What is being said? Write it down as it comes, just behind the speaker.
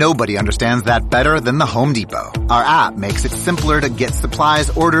Nobody understands that better than the Home Depot. Our app makes it simpler to get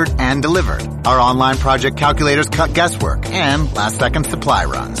supplies ordered and delivered. Our online project calculators cut guesswork and last-second supply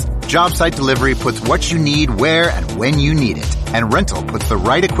runs. Job site delivery puts what you need where and when you need it. And rental puts the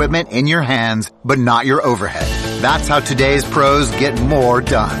right equipment in your hands, but not your overhead. That's how today's pros get more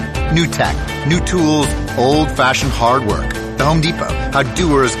done. New tech, new tools, old-fashioned hard work. The Home Depot, how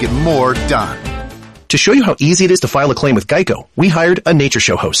doers get more done. To show you how easy it is to file a claim with Geico, we hired a nature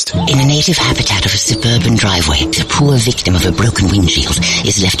show host. In the native habitat of a suburban driveway, the poor victim of a broken windshield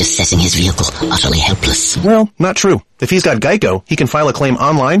is left assessing his vehicle, utterly helpless. Well, not true. If he's got Geico, he can file a claim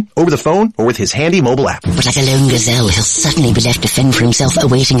online, over the phone, or with his handy mobile app. But like a lone gazelle, he'll suddenly be left to fend for himself,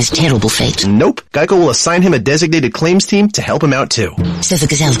 awaiting his terrible fate. Nope. Geico will assign him a designated claims team to help him out too. So the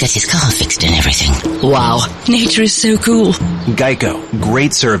gazelle gets his car fixed and everything. Wow. Nature is so cool. Geico.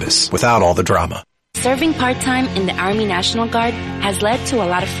 Great service without all the drama. Serving part-time in the Army National Guard has led to a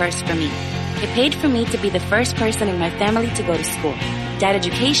lot of firsts for me. It paid for me to be the first person in my family to go to school. That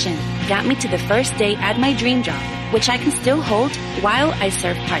education got me to the first day at my dream job, which I can still hold while I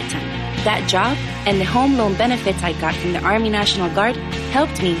serve part-time. That job and the home loan benefits I got from the Army National Guard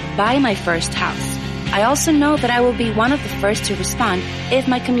helped me buy my first house. I also know that I will be one of the first to respond if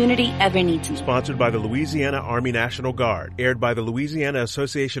my community ever needs me. Sponsored by the Louisiana Army National Guard. Aired by the Louisiana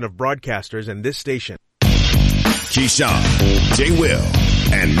Association of Broadcasters and this station. Keyshawn, J. Will,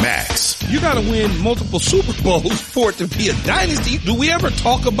 and Max. You gotta win multiple Super Bowls for it to be a dynasty. Do we ever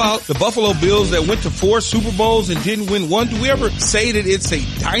talk about the Buffalo Bills that went to 4 Super Bowls and didn't win one? Do we ever say that it's a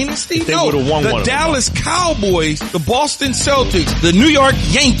dynasty? They would have won the one. The Dallas Cowboys, the Boston Celtics, the New York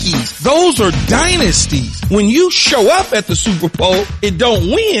Yankees, those are dynasties. When you show up at the Super Bowl, it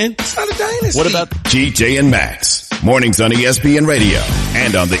don't win, it's not a dynasty. What about GJ and Max? Mornings on ESPN Radio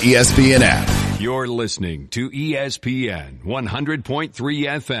and on the ESPN app. You're listening to ESPN 100.3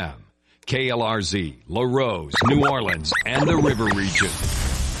 FM, KLRZ, La Rose, New Orleans, and the River Region.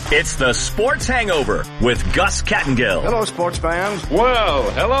 It's the Sports Hangover with Gus Kattengill. Hello, sports fans.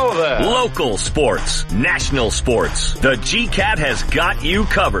 Whoa, hello there. Local sports, national sports. The GCAT has got you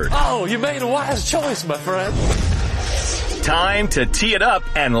covered. Oh, you made a wise choice, my friend. Time to tee it up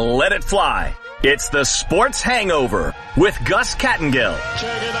and let it fly. It's the Sports Hangover with Gus Kattengill.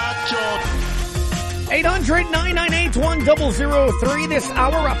 Check it out, George. 800-998-1003 this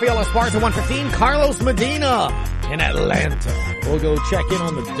hour. Rafael Esparza, 115. Carlos Medina in Atlanta. We'll go check in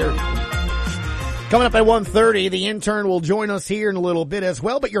on the dirt. Coming up at 1:30, the intern will join us here in a little bit as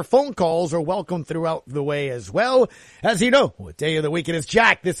well, but your phone calls are welcome throughout the way as well. As you know, what day of the week it is.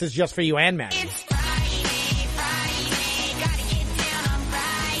 Jack, this is just for you and Matt. It's Friday, gotta get down on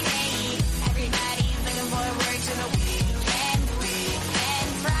Friday. Everybody's looking forward to the weekend.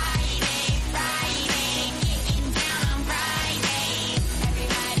 Friday, getting down on Friday.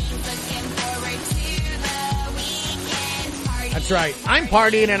 Everybody's looking forward to the weekend. That's right. I'm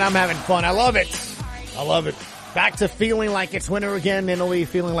partying and I'm having fun. I love it. I love it. Back to feeling like it's winter again, Italy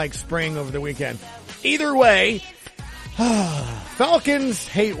feeling like spring over the weekend. Either way, Falcons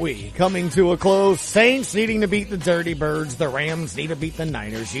hate we coming to a close. Saints needing to beat the Dirty Birds. The Rams need to beat the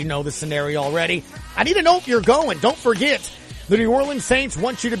Niners. You know the scenario already. I need to know if you're going. Don't forget, the New Orleans Saints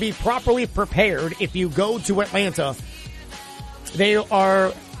want you to be properly prepared if you go to Atlanta. They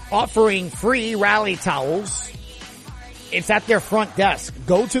are offering free rally towels. It's at their front desk.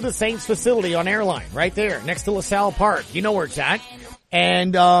 Go to the Saints facility on Airline, right there, next to LaSalle Park. You know where it's at.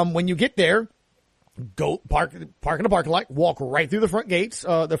 And when you get there, go park in the parking lot, walk right through the front gates,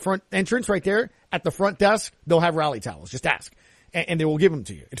 the front entrance right there. At the front desk, they'll have rally towels. Just ask. And they will give them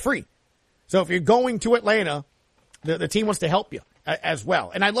to you. It's free. So if you're going to Atlanta, the team wants to help you as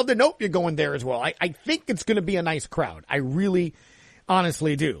well. And I'd love to know if you're going there as well. I think it's going to be a nice crowd. I really,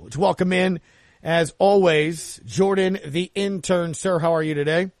 honestly do. Let's welcome in, as always, Jordan, the intern. Sir, how are you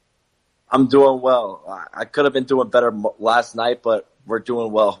today? I'm doing well. I could have been doing better last night, but we're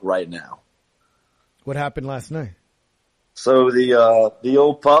doing well right now. What happened last night? So the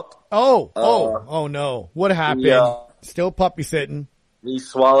old pup. Oh no. What happened? Still puppy sitting. He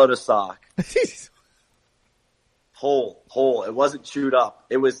swallowed a sock. Whole. It wasn't chewed up.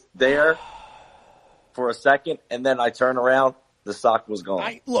 It was there for a second, and then I turn around. The sock was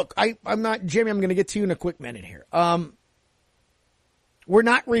gone. I'm not, Jimmy, I'm going to get to you in a quick minute here. We're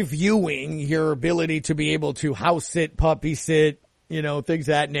not reviewing your ability to be able to house sit, puppy sit, things of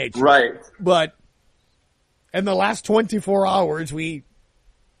that nature. Right. But in the last 24 hours, we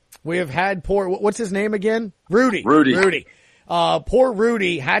have had what's his name again? Rudy. Poor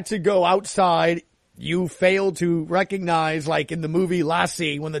Rudy had to go outside. You failed to recognize, like in the movie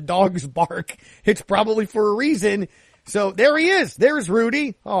Lassie, when the dogs bark, it's probably for a reason. So there he is. There's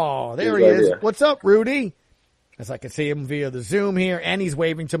Rudy. Oh, there he right is. here. What's up, Rudy? As I can see him via the Zoom here, and he's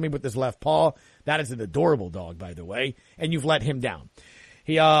waving to me with his left paw. That is an adorable dog, by the way. And you've let him down.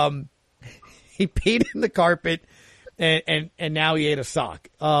 He peed in the carpet, and now he ate a sock.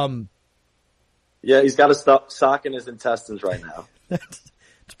 Yeah, he's got a sock in his intestines right now.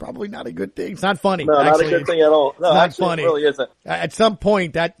 It's probably not a good thing. It's not funny. No, actually, not a good thing at all. No, it's not actually, funny. it really isn't. At some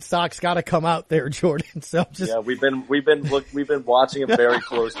point, that sock's got to come out there, Jordan. So just Yeah, we've been watching him very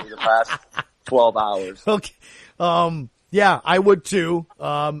closely the past 12 hours. okay. Yeah, I would too.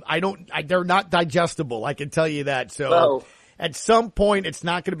 They're not digestible. I can tell you that. So No. at some point, it's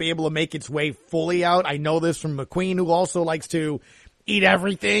not going to be able to make its way fully out. I know this from McQueen, who also likes to eat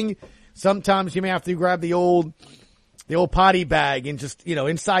everything. Sometimes you may have to grab the old potty bag and just,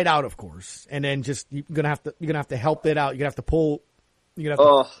 inside out, of course. And then you're going to have to help it out. You're going to have to pull,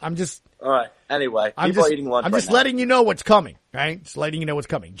 Oh. I'm just, All right. Anyway, I'm people just, are eating lunch I'm right just now. letting you know what's coming, right? Just letting you know what's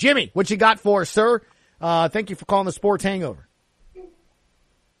coming. Jimmy, what you got for us, sir? Thank you for calling the Sports Hangover.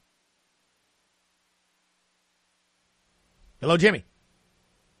 Hello, Jimmy.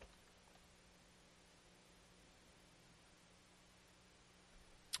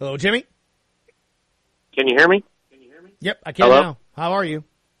 Hello, Jimmy. Can you hear me? Yep, I can Hello? now. How are you?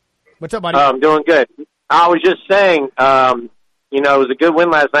 What's up, buddy? I'm doing good. I was just saying, it was a good win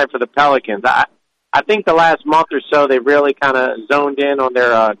last night for the Pelicans. I think the last month or so they really kind of zoned in on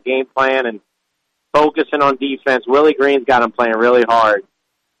their game plan and focusing on defense. Willie Green's got them playing really hard.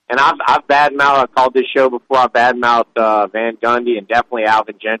 And I've badmouthed, I called this show before, I badmouthed Van Gundy and definitely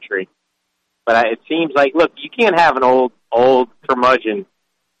Alvin Gentry. But it seems like, look, you can't have an old curmudgeon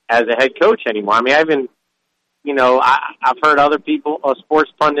as a head coach anymore. I mean, I've heard other people,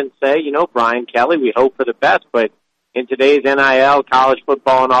 sports pundits say, Brian Kelly, we hope for the best, but in today's NIL, college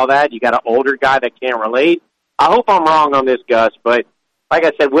football and all that, you got an older guy that can't relate. I hope I'm wrong on this, Gus, but like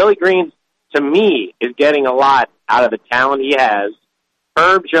I said, Willie Green, to me, is getting a lot out of the talent he has.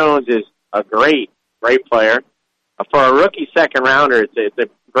 Herb Jones is a great player. For a rookie second rounder, it's a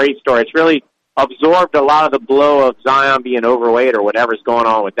great story. It's really absorbed a lot of the blow of Zion being overweight or whatever's going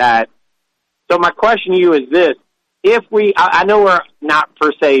on with that. So my question to you is this. I know we're not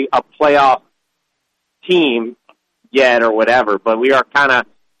per se a playoff team yet or whatever, but we are kind of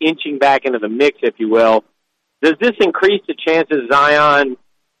inching back into the mix, if you will. Does this increase the chances Zion,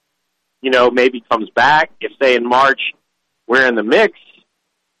 maybe comes back? If, say, in March we're in the mix.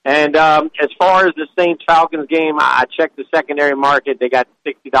 And as far as the Saints-Falcons game, I checked the secondary market. They got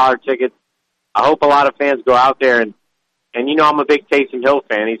 $60 tickets. I hope a lot of fans go out there and I'm a big Taysom Hill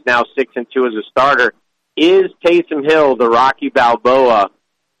fan. He's now 6-2 as a starter. Is Taysom Hill the Rocky Balboa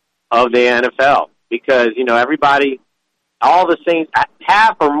of the NFL? Because, everybody, all the Saints,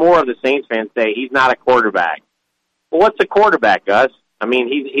 half or more of the Saints fans say he's not a quarterback. Well, what's a quarterback, Gus? I mean,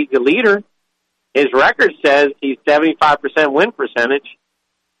 he's a leader. His record says he's 75% win percentage.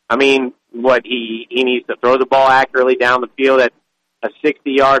 I mean, he needs to throw the ball accurately down the field at a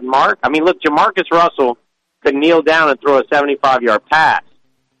 60-yard mark. I mean, look, Jamarcus Russell could kneel down and throw a 75-yard pass.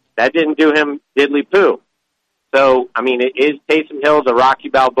 That didn't do him diddly-poo. So, I mean, is Taysom Hill the Rocky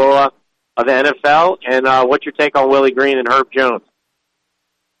Balboa of the NFL? And what's your take on Willie Green and Herb Jones?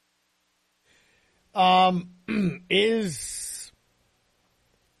 Is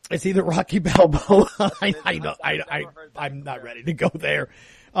he the Rocky Balboa? I'm not ready to go there.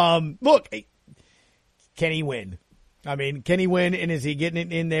 Look, can he win? I mean, can he win? And is he getting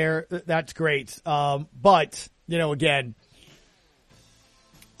it in there? That's great. But, again,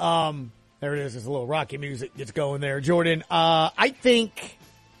 there it is. There's a little Rocky music that's going there. Jordan, I think,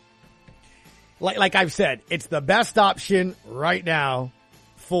 like I've said, it's the best option right now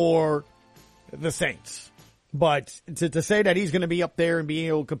for the Saints. But to say that he's going to be up there and be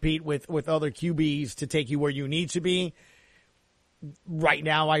able to compete with other QBs to take you where you need to be, right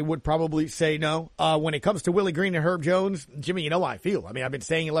now I would probably say no. When it comes to Willie Green and Herb Jones, Jimmy, you know how I feel. I mean, I've been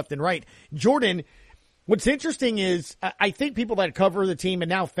saying it left and right. Jordan, what's interesting is I think people that cover the team and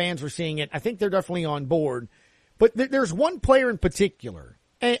now fans are seeing it, I think they're definitely on board. But there's one player in particular,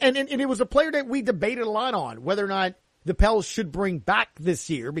 and it was a player that we debated a lot on, whether or not the Pels should bring back this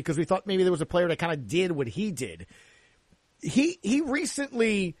year, because we thought maybe there was a player that kind of did what he did. He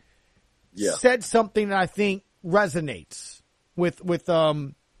recently said something that I think resonates with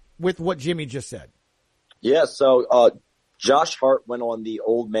what Jimmy just said. Yeah, so Josh Hart went on the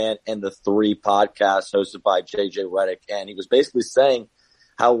Old Man and the Three podcast hosted by JJ Redick, and he was basically saying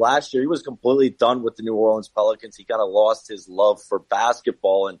how last year he was completely done with the New Orleans Pelicans. He kind of lost his love for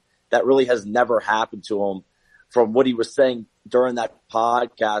basketball, and that really has never happened to him from what he was saying during that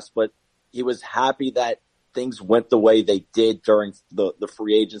podcast. But he was happy that things went the way they did during the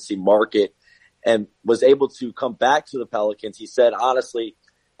free agency market and was able to come back to the Pelicans. He said, honestly,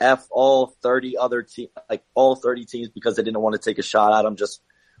 F all 30 other teams, like all 30 teams, because they didn't want to take a shot at him just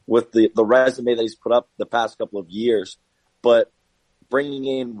with the resume that he's put up the past couple of years. But bringing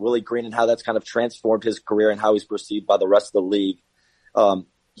in Willie Green and how that's kind of transformed his career and how he's perceived by the rest of the league,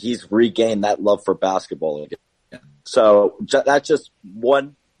 he's regained that love for basketball again. So that's just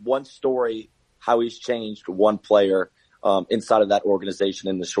one story, how he's changed one player inside of that organization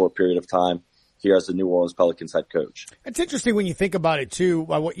in the short period of time here as the New Orleans Pelicans head coach. It's interesting when you think about it, too,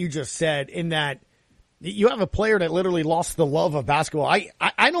 by what you just said, in that you have a player that literally lost the love of basketball. I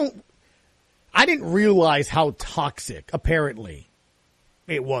didn't realize how toxic, apparently,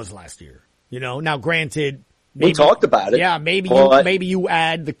 it was last year. You know, now granted, we talked about it. Yeah, maybe you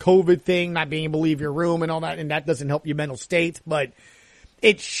add the COVID thing, not being able to leave your room and all that, and that doesn't help your mental state, but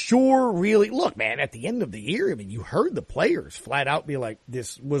it sure really, look, man, at the end of the year, I mean, you heard the players flat out be like,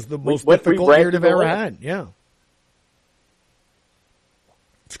 this was the most difficult year they've ever had. Yeah.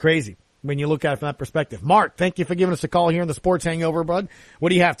 It's crazy when you look at it from that perspective. Mark, thank you for giving us a call here in the Sports Hangover, bud. What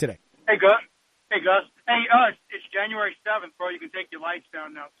do you have today? Hey, Gus. Hey, it's January 7th, bro. You can take your lights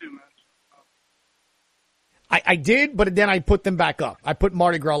down now, too, man. I did, but then I put them back up. I put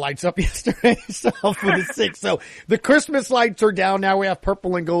Mardi Gras lights up yesterday for the 6th. So the Christmas lights are down. Now we have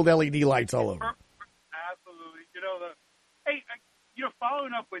purple and gold LED lights all over. Absolutely.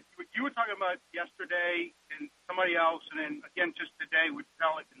 Following up with what you were talking about yesterday and somebody else, and then again just today with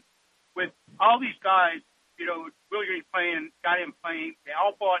Pelicans, with all these guys, Willie Green playing, got him playing, they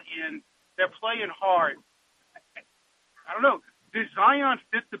all bought in, they're playing hard. I don't know. Does Zion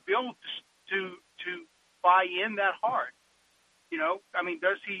fit the bill to buy in that hard? Is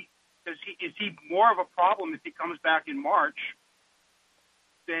he more of a problem if he comes back in March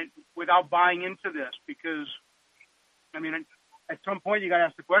than without buying into this? Because, at some point you got to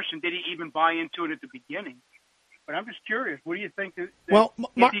ask the question, did he even buy into it at the beginning? But I'm just curious. What do you think? Well,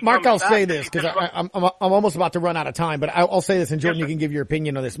 Mark, I'll say this because I'm almost about to run out of time, but I'll say this, and Jordan, you can give your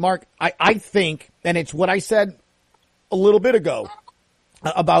opinion on this. Mark, I think, and it's what I said a little bit ago,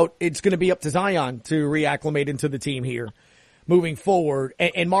 about it's going to be up to Zion to reacclimate into the team here moving forward.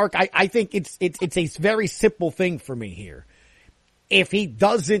 And Mark, I think it's a very simple thing for me here. If he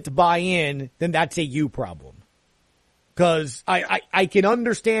doesn't buy in, then that's a you problem. Because I can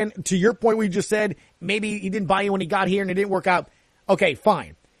understand, to your point, we just said, maybe he didn't buy in when he got here and it didn't work out. Okay,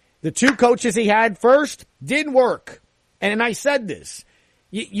 fine. The two coaches he had first didn't work. And I said this.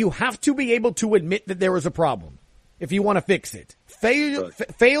 You have to be able to admit that there was a problem if you want to fix it.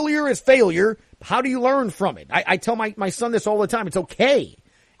 Failure is failure. How do you learn from it? I tell my son this all the time. It's okay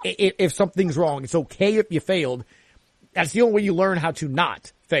if something's wrong. It's okay if you failed. That's the only way you learn how to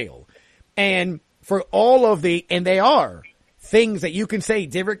not fail. And for all of and they are things that you can say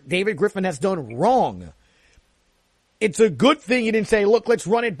David Griffin has done wrong, it's a good thing you didn't say, look, let's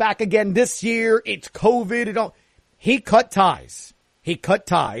run it back again this year. It's COVID. He cut ties.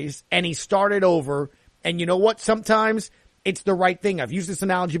 And he started over. And you know what? Sometimes it's the right thing. I've used this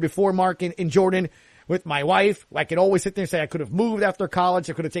analogy before, Mark and Jordan, with my wife. I could always sit there and say I could have moved after college.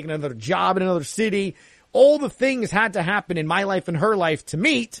 I could have taken another job in another city. All the things had to happen in my life and her life to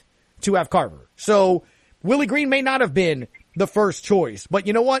have Carver. So Willie Green may not have been the first choice, but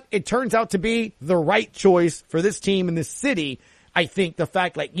you know what? It turns out to be the right choice for this team in this city. I think the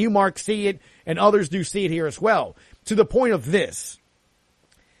fact, like you, Mark, see it and others do see it here as well. To the point of this,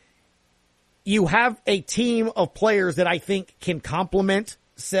 you have a team of players that I think can complement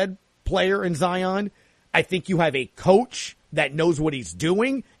said player in Zion. I think you have a coach that knows what he's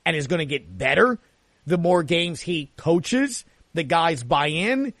doing and is going to get better the more games he coaches. The guys buy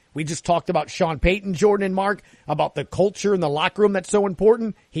in. We just talked about Sean Payton, Jordan, and Mark, about the culture in the locker room that's so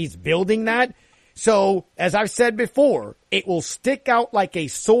important. He's building that. So, as I've said before, it will stick out like a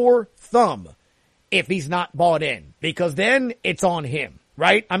sore thumb if he's not bought in, because then it's on him,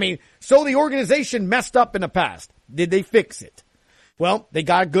 right? So the organization messed up in the past. Did they fix it? Well, they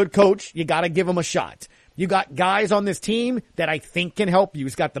got a good coach. You got to give him a shot. You got guys on this team that I think can help you.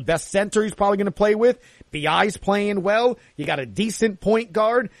 He's got the best center he's probably going to play with. B.I.'s playing well. You got a decent point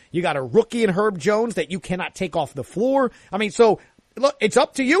guard. You got a rookie in Herb Jones that you cannot take off the floor. So look, it's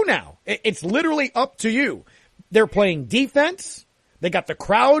up to you now. It's literally up to you. They're playing defense. They got the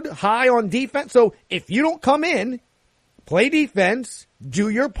crowd high on defense. So if you don't come in, play defense, do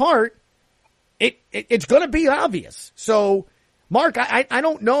your part, it's going to be obvious. So, Mark, I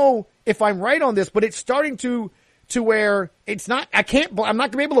don't know if I'm right on this, but it's starting to where it's not, I'm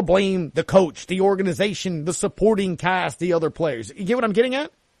not going to be able to blame the coach, the organization, the supporting cast, the other players. You get what I'm getting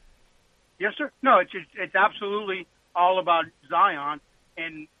at? Yes, sir. No, it's absolutely all about Zion.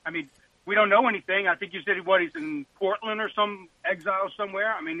 And, I mean, we don't know anything. I think you said, he's in Portland or some exile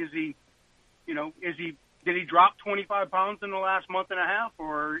somewhere. I mean, did he drop 25 pounds in the last month and a half?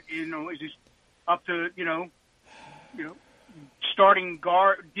 Or, is he up to, starting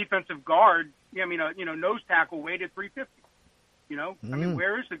defensive guard, nose tackle weight at 350? I mean,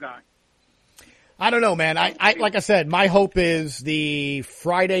 where is the guy? I don't know, man. I like I said, my hope is the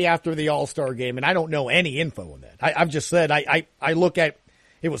Friday after the All-Star game, and I don't know any info on that. I've just said I look at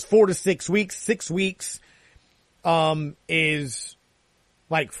it was 4 to 6 weeks. 6 weeks is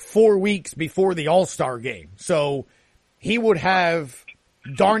like 4 weeks before the All-Star game. So he would have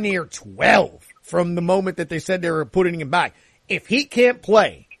darn near 12 from the moment that they said they were putting him back. If he can't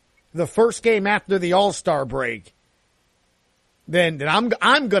play the first game after the All-Star break, then I'm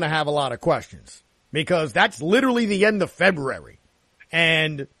going to have a lot of questions, because that's literally the end of February.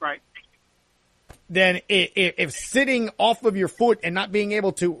 And right. Then if sitting off of your foot and not being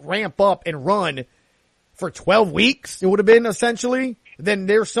able to ramp up and run for 12 weeks, it would have been essentially, then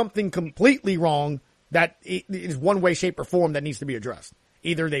there's something completely wrong that is one way, shape, or form that needs to be addressed.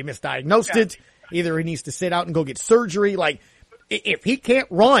 Either they misdiagnosed it, either he needs to sit out and go get surgery. Like, if he can't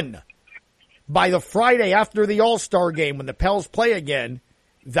run by the Friday after the All-Star game when the Pels play again,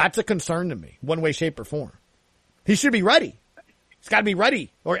 that's a concern to me, one way, shape, or form. He should be ready. He's got to be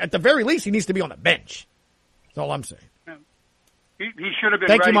ready. Or at the very least, he needs to be on the bench. That's all I'm saying. He should have been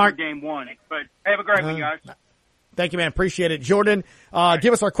Thank ready you, Mark. for game one. But have a great one, guys. Thank you, man. Appreciate it. Jordan,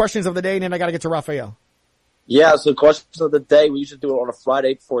 give us our questions of the day, and then I got to get to Raphael. Yeah, so questions of the day. We usually do it on a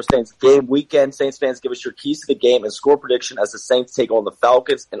Friday before Saints game weekend. Saints fans, give us your keys to the game and score prediction as the Saints take on the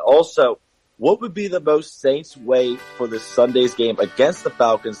Falcons. And also, what would be the most Saints way for this Sunday's game against the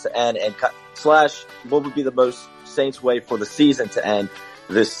Falcons to end? And / what would be the most Saints way for the season to end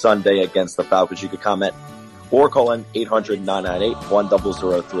this Sunday against the Falcons? You could comment or call in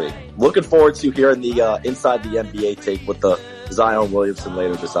 800-998-1003. Looking forward to hearing the Inside the NBA take with the Zion Williamson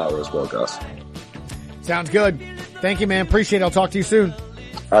later this hour as well, Gus. Sounds good. Thank you, man. Appreciate it. I'll talk to you soon.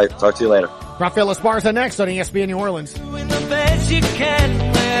 All right, talk to you later. Rafael Esparza next on ESPN New Orleans. Doing the best you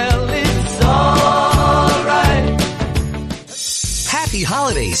can, well, it's all right. Happy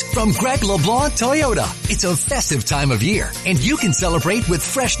holidays from Greg LeBlanc Toyota. It's a festive time of year, and you can celebrate with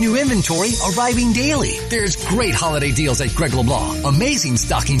fresh new inventory arriving daily. There's great holiday deals at Greg LeBlanc. Amazing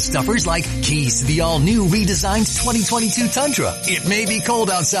stocking stuffers like keys to the all-new redesigned 2022 Tundra. It may be cold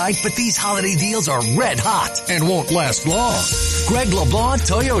outside, but these holiday deals are red hot and won't last long. Greg LeBlanc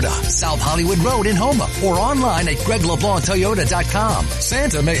Toyota, South Hollywood Road in Houma, or online at GregLeBlancToyota.com.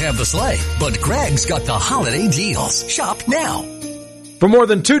 Santa may have the sleigh, but Greg's got the holiday deals. Shop now. For more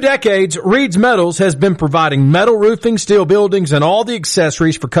than 2 decades, Reed's Metals has been providing metal roofing, steel buildings, and all the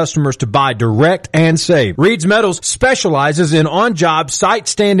accessories for customers to buy direct and save. Reed's Metals specializes in on-job,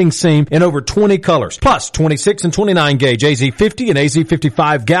 site-standing seam in over 20 colors, plus 26 and 29 gauge AZ50 and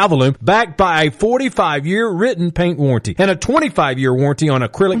AZ55 Galvalume, backed by a 45-year written paint warranty and a 25-year warranty on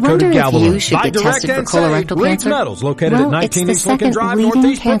acrylic-coated Galvalume. Buy direct and save. Reed's Metals, located at 19 East Lincoln Drive,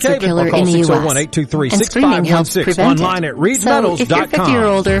 Northeast Brookhaven, or call 601-823-6516. Online at reedsmetals.com. 50 or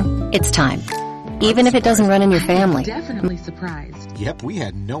older, it's time. Even if it doesn't run in your family. Definitely surprised. Yep, we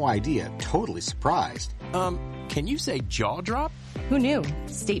had no idea. Totally surprised. Can you say jaw drop? Who knew?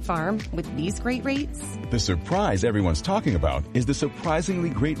 State Farm, with these great rates? The surprise everyone's talking about is the surprisingly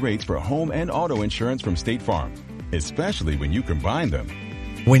great rates for home and auto insurance from State Farm, especially when you combine them.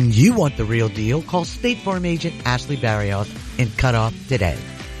 When you want the real deal, call State Farm agent Ashley Barrios in Cutoff today.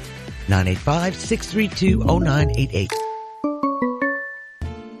 985-632-0988.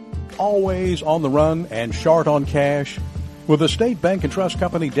 Always on the run and short on cash? With a State Bank and Trust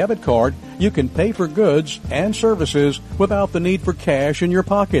Company debit card, you can pay for goods and services without the need for cash in your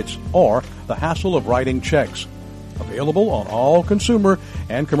pockets or the hassle of writing checks. Available on all consumer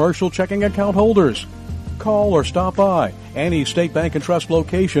and commercial checking account holders. Call or stop by any State Bank and Trust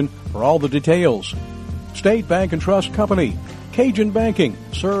location for all the details. State Bank and Trust Company. Cajun banking,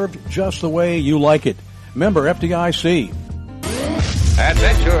 served just the way you like it. Member FDIC.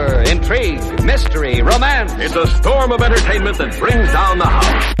 Adventure, intrigue, mystery, romance. It's a storm of entertainment that brings down the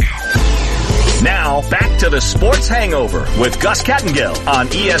house. Now, back to the Sports Hangover with Gus Kattengill on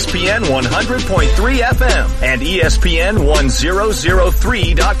ESPN 100.3 FM and ESPN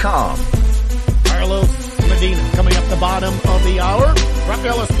 1003.com. Carlos Medina coming up the bottom of the hour.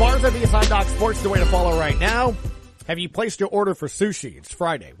 Rafael Esparza, VSI Doc Sports, the way to follow right now. Have you placed your order for sushi? It's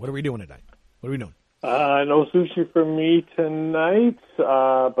Friday. What are we doing tonight? What are we doing? No sushi for me tonight,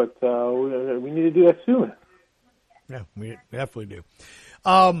 but we need to do that soon. Yeah, we definitely do.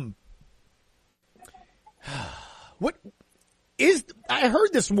 What is, I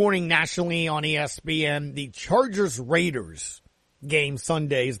heard this morning nationally on ESPN, the Chargers-Raiders game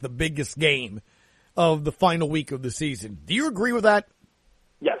Sunday is the biggest game of the final week of the season. Do you agree with that?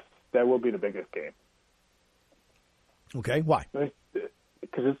 Yes, that will be the biggest game. Okay, why?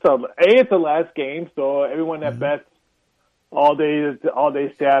 Because it's the last game, so everyone that bets all day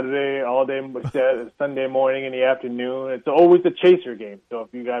Saturday, all day Sunday morning in the afternoon, it's always a chaser game. So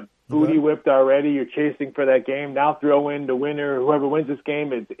if you got booty whipped already, you're chasing for that game. Now throw in the winner. Whoever wins this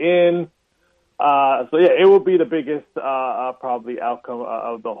game is in. So yeah, it will be the biggest probably outcome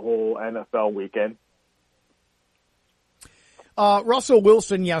of the whole NFL weekend. Russell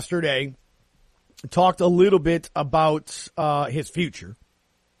Wilson yesterday talked a little bit about his future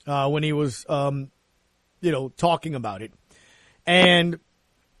when he was, talking about it. And,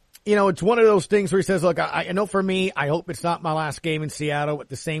 it's one of those things where he says, look, I know for me, I hope it's not my last game in Seattle. At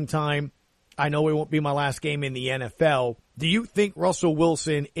the same time, I know it won't be my last game in the NFL. Do you think Russell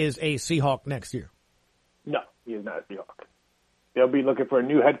Wilson is a Seahawk next year? No, he is not a Seahawk. They'll be looking for a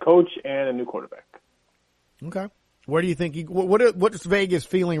new head coach and a new quarterback. Okay. Where do you think what's Vegas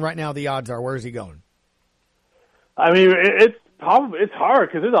feeling right now? The odds are, where is he going? I mean, it's hard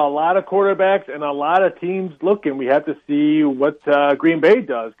because there's a lot of quarterbacks and a lot of teams looking. We have to see what Green Bay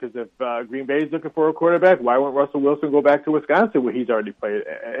does, because if Green Bay is looking for a quarterback, why won't Russell Wilson go back to Wisconsin where he's already played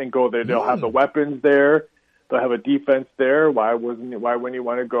and go there? They'll have the weapons there. They'll have a defense there. Why wouldn't you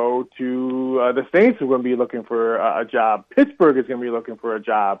want to go to the Saints, who are going to be looking for a job? Pittsburgh is going to be looking for a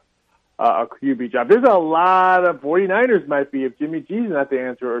job, a QB job. There's a lot of 49ers might be if Jimmy G's not the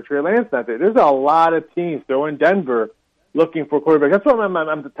answer or Trey Lance not there. There's a lot of teams. They're in Denver looking for a quarterback. That's why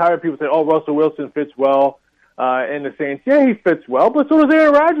I'm tired of people saying, oh, Russell Wilson fits well in the Saints. Yeah, he fits well, but so does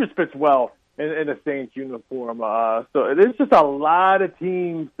Aaron Rodgers fits well in the Saints uniform. So there's just a lot of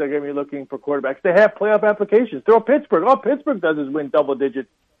teams that are going to be looking for quarterbacks. They have playoff applications. Throw Pittsburgh. All Pittsburgh does is win double digits,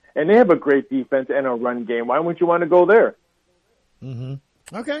 and they have a great defense and a run game. Why wouldn't you want to go there?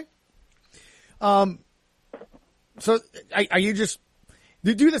 Mm-hmm. Okay. So are you just –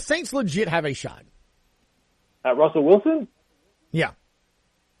 do the Saints legit have a shot? At Russell Wilson? Yeah.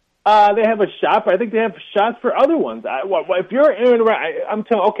 They have a shot, but I think they have shots for other ones. If you're Aaron Rodgers, I'm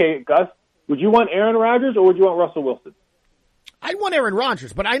telling, okay, Gus, would you want Aaron Rodgers or would you want Russell Wilson? I'd want Aaron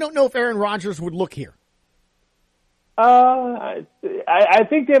Rodgers, but I don't know if Aaron Rodgers would look here. I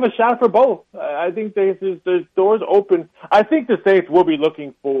think they have a shot for both. I think there's doors open. I think the Saints will be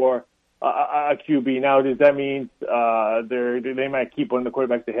looking for a QB. Now, does that mean they might keep one of the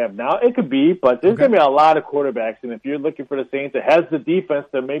quarterbacks they have now? It could be, but there's going to be a lot of quarterbacks, and if you're looking for the Saints that has the defense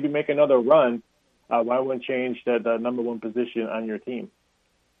to maybe make another run, why wouldn't change the number one position on your team?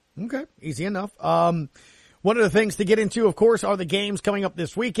 Okay, easy enough. One of the things to get into, of course, are the games coming up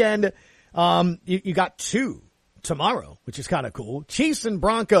this weekend. You got two tomorrow, which is kind of cool. Chiefs and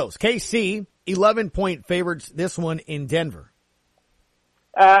Broncos. KC, 11-point favorites, this one in Denver.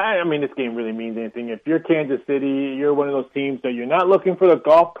 I mean, this game really means anything. If you're Kansas City, you're one of those teams that you're not looking for the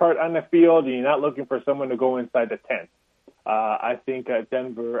golf cart on the field, and you're not looking for someone to go inside the tent. I think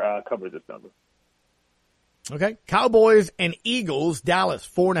Denver covers this number. Okay. Cowboys and Eagles, Dallas,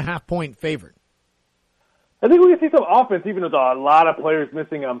 4.5-point favorite. I think we can see some offense, even with a lot of players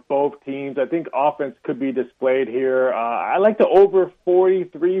missing on both teams. I think offense could be displayed here. I like the over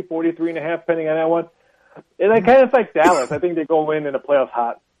 43.5, depending on that one. And I kind of like Dallas. I think they go in the playoffs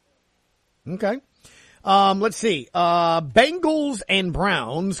hot. Okay. Let's see. Bengals and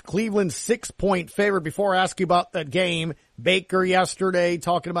Browns, Cleveland 6-point favorite. Before I ask you about that game, Baker yesterday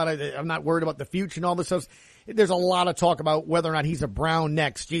talking about it. I'm not worried about the future and all this stuff. There's a lot of talk about whether or not he's a Brown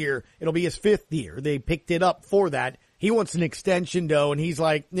next year. It'll be his 5th year. They picked it up for that. He wants an extension, though, and he's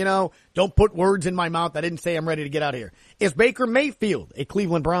like, don't put words in my mouth. I didn't say I'm ready to get out of here. Is Baker Mayfield a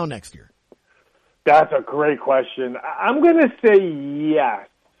Cleveland Brown next year? That's a great question. I'm going to say yes,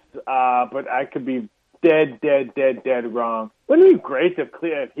 but I could be dead wrong. Wouldn't it be great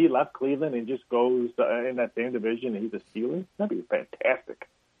if he left Cleveland and just goes in that same division and he's a Steeler? That'd be fantastic.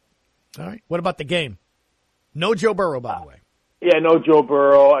 All right. What about the game? No Joe Burrow, by the way. Yeah, no Joe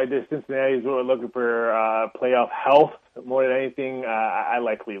Burrow. Cincinnati's looking for playoff health more than anything. I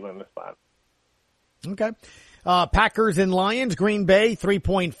like Cleveland in this spot. Okay. Packers and Lions, Green Bay,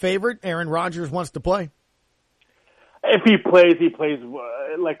 3-point favorite. Aaron Rodgers wants to play. If he plays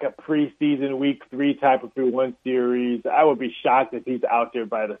like a preseason week 3 type of 3-1 series. I would be shocked if he's out there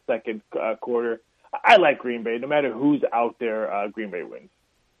by the second quarter. I like Green Bay. No matter who's out there, Green Bay wins.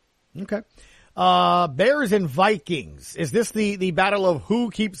 Okay. Bears and Vikings. Is this the battle of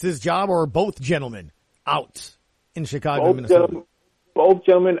who keeps his job, or are both gentlemen out in Chicago, Minnesota? both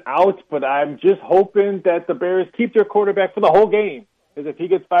gentlemen out, but I'm just hoping that the Bears keep their quarterback for the whole game. Because if he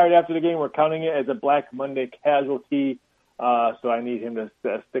gets fired after the game, we're counting it as a Black Monday casualty. So I need him to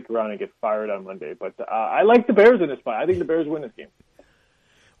stick around and get fired on Monday. But I like the Bears in this fight. I think the Bears win this game.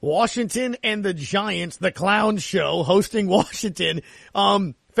 Washington and the Giants, the clown show, hosting Washington.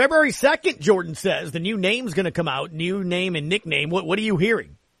 February 2nd, Jordan says. The new name's going to come out, new name and nickname. What are you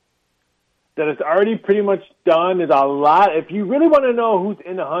hearing? That it's already pretty much done. There's a lot. If you really want to know who's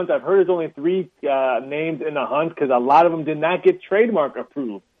in the hunt, I've heard there's only 3 names in the hunt because a lot of them did not get trademark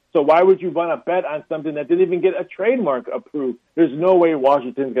approved. So why would you want to bet on something that didn't even get a trademark approved? There's no way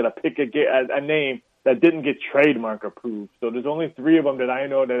Washington's going to pick a name that didn't get trademark approved. So there's only 3 of them that I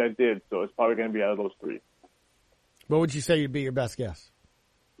know that I did. So it's probably going to be out of those 3. What would you say would be your best guess?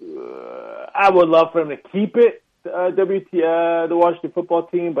 I would love for them to keep it, the Washington football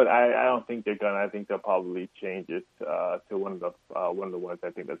team, but I don't think they're gonna. I think they'll probably change it to one of the ones. I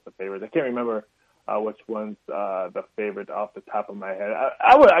think that's the favorite. I can't remember which one's the favorite off the top of my head.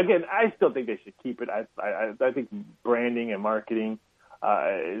 I still think they should keep it. I think branding and marketing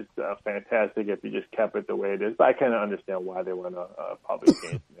is fantastic if you just kept it the way it is. But I kind of understand why they want to probably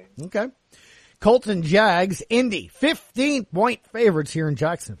change the name. Okay. Colts and Jags, Indy, 15-point favorites here in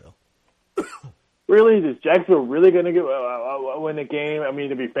Jacksonville. Really? Is Jacksonville really going to win the game? I mean,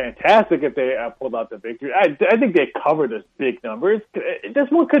 it'd be fantastic if they pulled out the victory. I think they covered this big number. This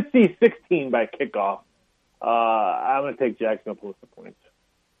one could see 16 by kickoff. I'm going to take Jacksonville plus the points.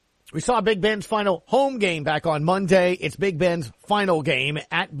 We saw Big Ben's final home game back on Monday. It's Big Ben's final game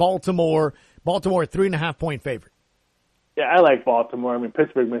at Baltimore. Baltimore, 3.5-point favorite. Yeah, I like Baltimore. I mean,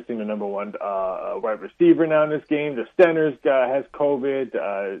 Pittsburgh missing the number 1 wide receiver now in this game. The Stenners has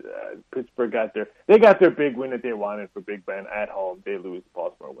COVID. Pittsburgh got their big win that they wanted for Big Ben at home. They lose.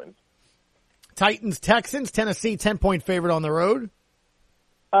 Baltimore wins. Titans, Texans, Tennessee, 10-point favorite on the road.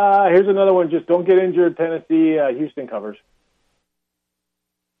 Here's another one. Just don't get injured. Tennessee, Houston covers.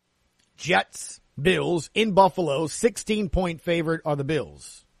 Jets, Bills in Buffalo, 16-point favorite are the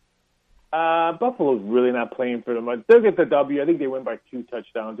Bills. Buffalo's really not playing for them. They'll get the W. I think they win by 2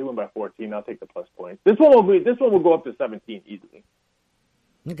 touchdowns. They win by 14. I'll take the plus points. This one will go up to 17 easily.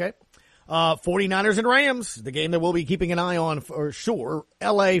 Okay. 49ers and Rams, the game that we'll be keeping an eye on for sure.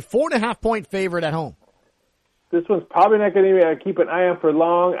 LA, 4.5-point favorite at home. This one's probably not going to keep an eye on for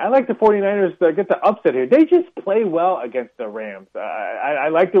long. I like the 49ers to get the upset here. They just play well against the Rams. I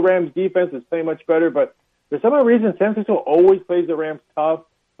like the Rams defense. It's playing much better, but for some reason, San Francisco always plays the Rams tough.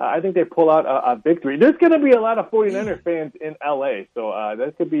 I think they pull out a victory. There's going to be a lot of 49er fans in L.A., so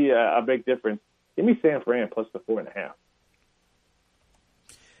that could be a big difference. Give me San Fran plus the 4.5.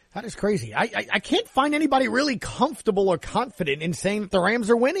 That is crazy. I can't find anybody really comfortable or confident in saying that the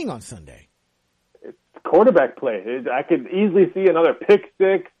Rams are winning on Sunday. It's quarterback play. I could easily see another pick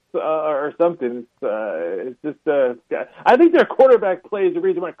six or something. It's just I think their quarterback play is the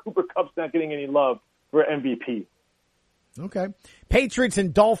reason why Cooper Kupp's not getting any love for MVP. Okay. Patriots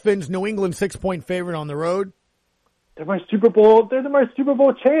and Dolphins, New England 6-point favorite on the road. They're my Super Bowl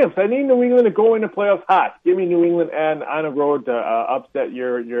champs. I need New England to go into playoffs hot. Give me New England and on a road to upset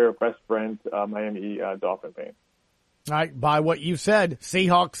your best friend, Miami Dolphin fan. All right, by what you said,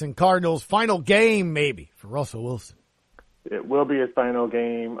 Seahawks and Cardinals, final game maybe for Russell Wilson. It will be his final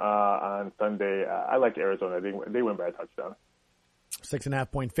game on Sunday. I like Arizona. They win by a touchdown.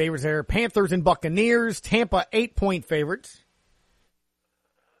 6.5-point favorites there. Panthers and Buccaneers. Tampa, 8-point favorites.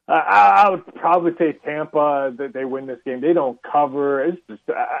 I would probably say Tampa, that they win this game. They don't cover. It's just,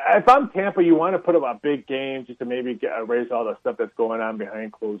 if I'm Tampa, you want to put up a big game just to maybe erase all the stuff that's going on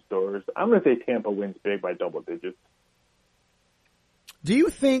behind closed doors. I'm going to say Tampa wins big by double digits. Do you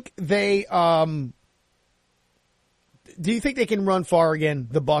think they can run far again,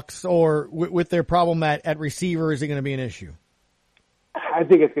 the Bucs, or with their problem at receiver, is it going to be an issue? I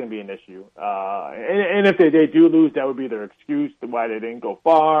think it's going to be an issue. And if they do lose, that would be their excuse to why they didn't go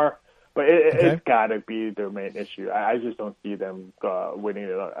far. But it's got to be their main issue. I just don't see them winning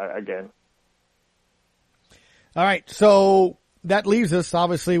it again. All right, so that leaves us,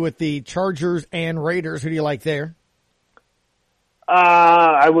 obviously, with the Chargers and Raiders. Who do you like there?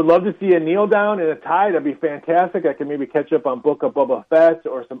 I would love to see a kneel down and a tie. That'd be fantastic. I can maybe catch up on Book of Boba Fett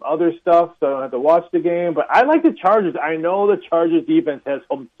or some other stuff, so I don't have to watch the game. But I like the Chargers. I know the Chargers defense has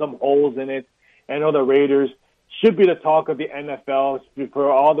some holes in it. I know the Raiders should be the talk of the NFL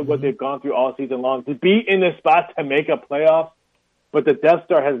for all what they've gone through all season long to be in the spot to make a playoff. But the Death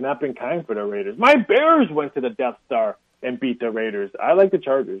Star has not been kind for the Raiders. My Bears went to the Death Star and beat the Raiders. I like the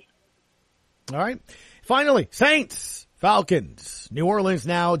Chargers. All right. Finally, Saints. Falcons. New Orleans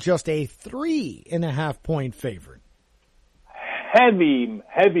now just a 3.5-point favorite.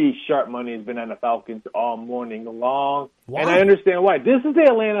 heavy sharp money has been on the Falcons all morning long. Why? And I understand why. This is the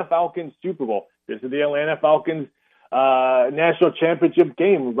Atlanta Falcons Super Bowl. This is the Atlanta Falcons national championship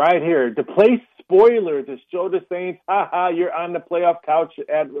game right here. To play spoiler, to show the Saints, you're on the playoff couch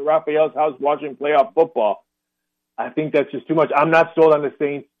at Raphael's house watching playoff football. I think that's just too much. I'm not sold on the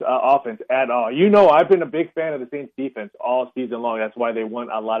Saints offense at all. You know, I've been a big fan of the Saints defense all season long. That's why they won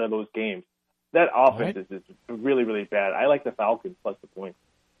a lot of those games. That offense is just really, really bad. I like the Falcons plus the points.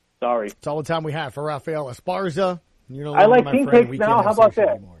 Sorry. It's all the time we have for Rafael Esparza. I like King Cakes now. How about that?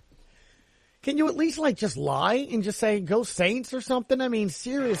 Anymore. Can you at least just lie and just say go Saints or something? I mean,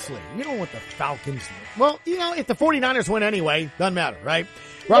 seriously, you don't want the Falcons. Well, if the 49ers win anyway, doesn't matter, right?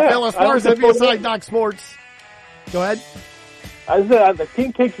 Rafael Esparza, VSI Doc Sports. Go ahead. I said the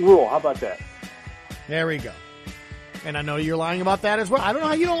King Cakes rule. How about that? There we go. And I know you're lying about that as well. I don't know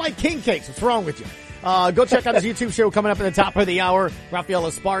how you don't like King Cakes. What's wrong with you? Go check out his YouTube show coming up at the top of the hour. Rafael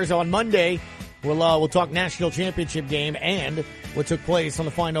Esparza on Monday. We'll talk national championship game and what took place on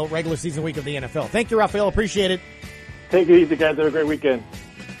the final regular season week of the NFL. Thank you, Rafael. Appreciate it. Take it easy, guys. Have a great weekend.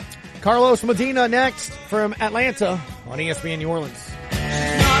 Carlos Medina next from Atlanta on ESPN New Orleans.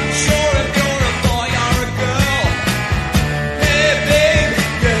 Not sure if you're a boy or a girl. Hey, babe,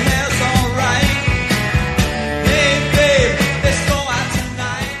 your hair's all right. Hey, babe, let's go out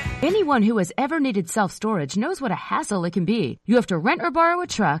tonight. Anyone who has ever needed self-storage knows what a hassle it can be. You have to rent or borrow a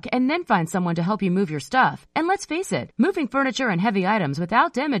truck and then find someone to help you move your stuff. And let's face it, moving furniture and heavy items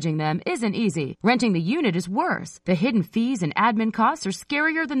without damaging them isn't easy. Renting the unit is worse. The hidden fees and admin costs are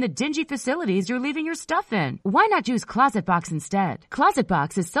scarier than the dingy facilities you're leaving your stuff in. Why not use Closet Box instead? Closet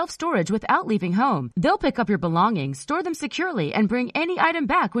Box is self-storage without leaving home. They'll pick up your belongings, store them securely, and bring any item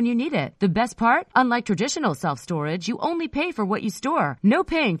back when you need it. The best part? Unlike traditional self-storage, you only pay for what you store. No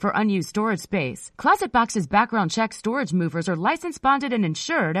paying for unused storage space. Closet Box's background check storage movers are licensed, bonded, and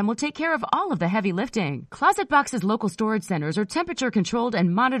insured and will take care of all of the heavy lifting. Closet Box's local storage centers are temperature controlled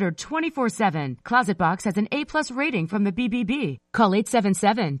and monitored 24/7. Closet Box has an A+ rating from the BBB. Call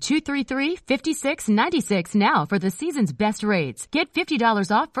 877-233-5696 now for the season's best rates. Get $50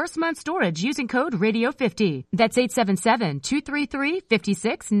 off first month storage using code Radio50. That's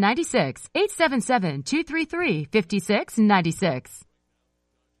 877-233-5696. 877-233-5696.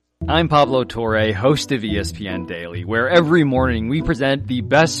 I'm Pablo Torre, host of ESPN Daily, where every morning we present the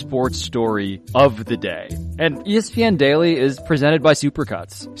best sports story of the day. And ESPN Daily is presented by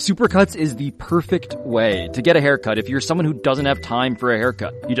Supercuts. Supercuts is the perfect way to get a haircut if you're someone who doesn't have time for a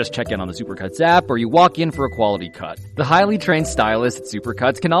haircut. You just check in on the Supercuts app or you walk in for a quality cut. The highly trained stylists at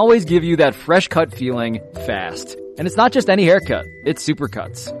Supercuts can always give you that fresh cut feeling fast. And it's not just any haircut, it's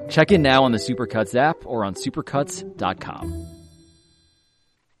Supercuts. Check in now on the Supercuts app or on supercuts.com.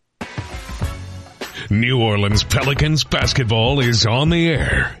 New Orleans Pelicans basketball is on the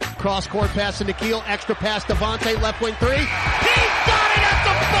air. Cross-court pass to Nikhil, extra pass to Devontae, left wing three. He got it at the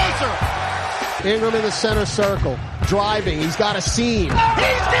buzzer! Ingram in the center circle, driving, he's got a seam. He's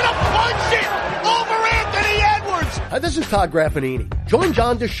gonna punch it over Anthony Edwards! Hi, this is Todd Graffanini. Join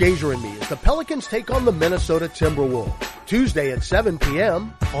John DeShazier and me as the Pelicans take on the Minnesota Timberwolves. Tuesday at 7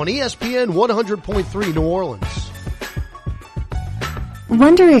 p.m. on ESPN 100.3 New Orleans.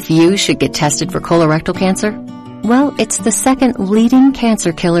 Wonder if you should get tested for colorectal cancer? Well, it's the second leading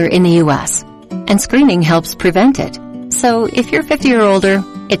cancer killer in the U.S., and screening helps prevent it. So if you're 50 or older,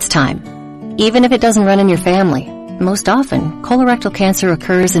 it's time. Even if it doesn't run in your family, most often colorectal cancer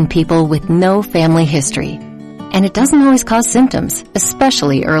occurs in people with no family history. And it doesn't always cause symptoms,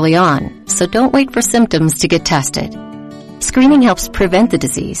 especially early on, so don't wait for symptoms to get tested. Screening helps prevent the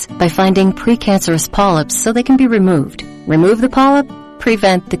disease by finding precancerous polyps so they can be removed. Remove the polyp,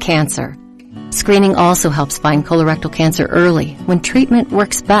 prevent the cancer. Screening also helps find colorectal cancer early when treatment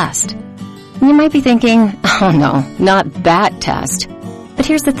works best. You might be thinking, oh no, not that test. But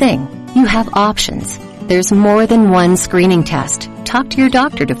here's the thing, you have options. There's more than one screening test. Talk to your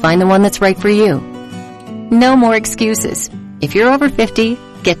doctor to find the one that's right for you. No more excuses. If you're over 50,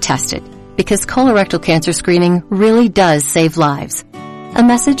 get tested, because colorectal cancer screening really does save lives. A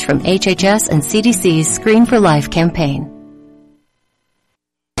message from HHS and CDC's Screen for Life campaign.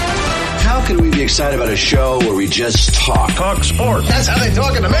 How can we be excited about a show where we just talk? Talk sports. That's how they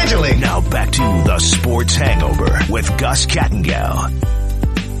talk in the Major League. Now back to the Sports Hangover with Gus Kattengell.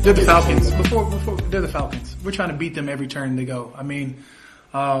 They're the Falcons. Before they're the Falcons. We're trying to beat them every turn they go. I mean,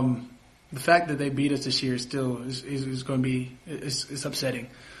 the fact that they beat us this year is going to be it's upsetting.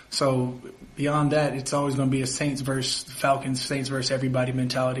 So beyond that, it's always going to be a Saints versus Falcons, Saints versus everybody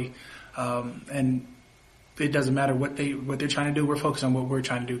mentality, and it doesn't matter what they're trying to do. We're focused on what we're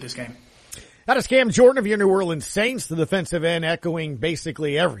trying to do this game. That is Cam Jordan of your New Orleans Saints, the defensive end, echoing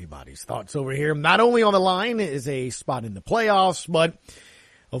basically everybody's thoughts over here. Not only on the line is a spot in the playoffs, but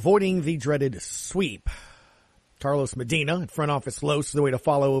avoiding the dreaded sweep. Carlos Medina at Front Office Los is the way to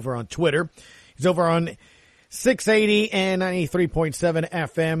follow over on Twitter. He's over on 680 and 93.7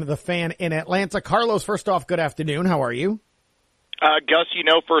 FM, The Fan in Atlanta. Carlos, first off, good afternoon. How are you? Gus, you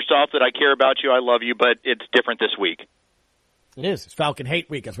know, first off, that I care about you. I love you, but it's different this week. It is. It's Falcon Hate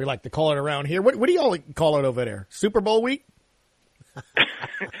Week, as we like to call it around here. What do y'all call it over there? Super Bowl week?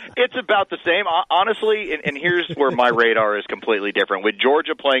 It's about the same, honestly, and here's where my radar is completely different. With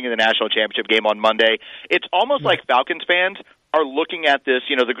Georgia playing in the national championship game on Monday, it's almost like Falcons fans are looking at this,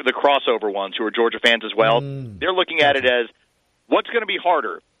 you know, the crossover ones who are Georgia fans as well. They're looking at it as, what's going to be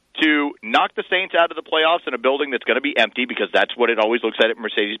harder, to knock the Saints out of the playoffs in a building that's going to be empty, because that's what it always looks like at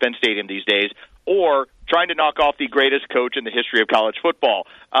Mercedes-Benz Stadium these days, or trying to knock off the greatest coach in the history of college football.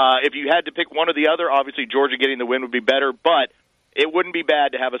 If you had to pick one or the other, obviously Georgia getting the win would be better, but it wouldn't be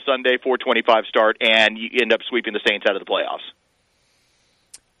bad to have a Sunday 4:25 start and you end up sweeping the Saints out of the playoffs.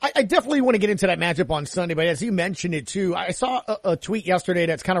 I definitely want to get into that matchup on Sunday, but as you mentioned it too, I saw a tweet yesterday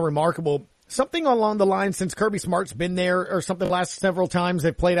that's kind of remarkable. Something along the line, since Kirby Smart's been there or something the last several times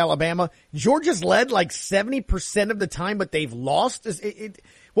they've played Alabama, Georgia's led like 70% of the time, but they've lost.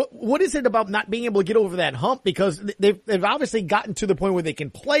 What is it about not being able to get over that hump? Because they've obviously gotten to the point where they can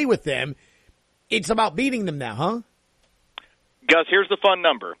play with them. It's about beating them now, huh? Gus, here's the fun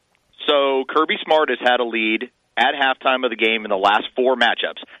number. So Kirby Smart has had a lead at halftime of the game in the last 4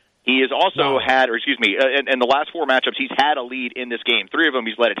 matchups. He has also in the last 4 matchups, he's had a lead in this game. 3 of them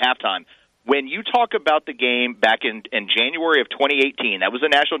he's led at halftime. When you talk about the game back in January of 2018, that was the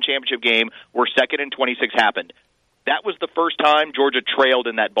national championship game where 2nd and 26 happened. That was the first time Georgia trailed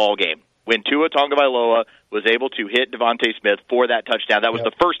in that ball game. When Tua Tagovailoa was able to hit Devontae Smith for that touchdown, that was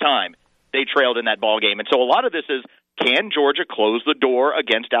the first time they trailed in that ball game. And so a lot of this is, can Georgia close the door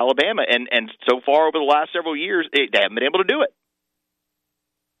against Alabama? And so far over the last several years, they haven't been able to do it.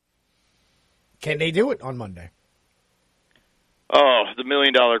 Can they do it on Monday? Oh, the $1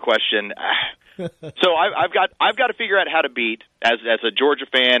 million question. So I've got to figure out how to beat, as a Georgia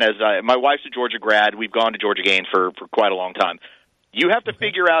fan, my wife's a Georgia grad. We've gone to Georgia games for quite a long time. You have to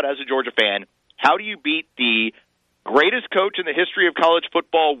figure out, as a Georgia fan, how do you beat the greatest coach in the history of college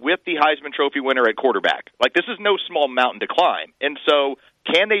football with the Heisman Trophy winner at quarterback? Like, this is no small mountain to climb. And so,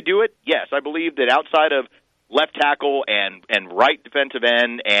 can they do it? Yes, I believe that outside of left tackle and right defensive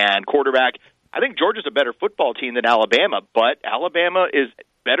end and quarterback, I think Georgia's a better football team than Alabama, but Alabama is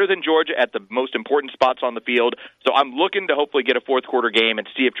better than Georgia at the most important spots on the field. So I'm looking to hopefully get a fourth quarter game and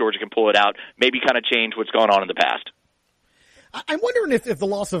see if Georgia can pull it out, maybe kind of change what's gone on in the past. I'm wondering if the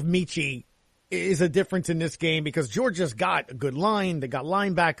loss of Michi is a difference in this game, because Georgia's got a good line, they got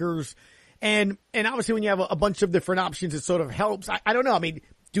linebackers, and obviously when you have a bunch of different options, it sort of helps. I don't know. I mean,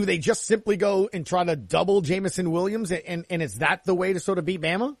 do they just simply go and try to double Jamison Williams, and is that the way to sort of beat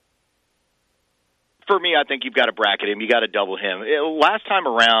Bama? For me, I think you've got to bracket him. You got to double him. Last time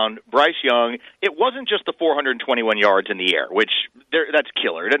around, Bryce Young, it wasn't just the 421 yards in the air, which that's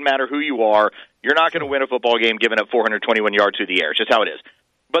killer. It doesn't matter who you are. You're not going to win a football game giving up 421 yards through the air. It's just how it is.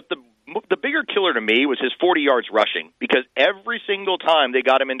 But the bigger killer to me was his 40 yards rushing, because every single time they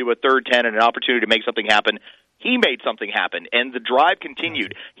got him into a 3rd 10 and an opportunity to make something happen, he made something happen, and the drive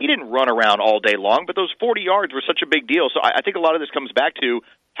continued. He didn't run around all day long, but those 40 yards were such a big deal. So I think a lot of this comes back to,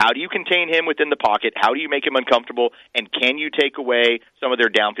 how do you contain him within the pocket? How do you make him uncomfortable? And can you take away some of their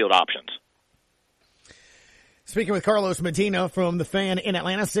downfield options? Speaking with Carlos Medina from The Fan in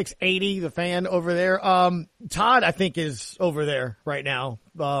Atlanta, 680, The Fan over there. Todd, I think, is over there right now,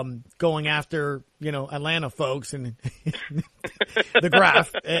 going after, Atlanta folks and the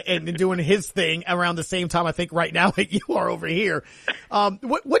graph and doing his thing around the same time, I think, right now that you are over here.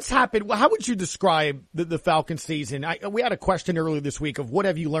 What's happened? How would you describe the Falcon season? We had a question earlier this week of what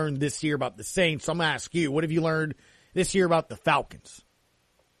have you learned this year about the Saints? So I'm going to ask you, what have you learned this year about the Falcons?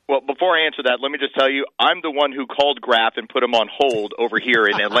 Well, before I answer that, let me just tell you, I'm the one who called Graf and put him on hold over here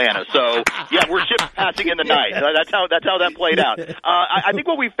in Atlanta. So, yeah, we're ship passing in the night. That's how that played out. I think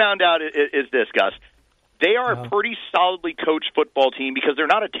what we found out is this, Gus. They are a pretty solidly coached football team because they're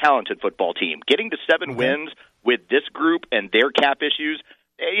not a talented football team. Getting to 7 wins with this group and their cap issues,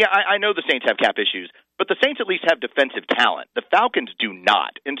 I know the Saints have cap issues, but the Saints at least have defensive talent. The Falcons do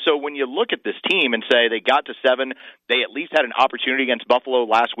not. And so when you look at this team and say they got to 7, they at least had an opportunity against Buffalo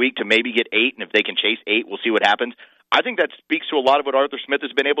last week to maybe get 8, and if they can chase 8, we'll see what happens. I think that speaks to a lot of what Arthur Smith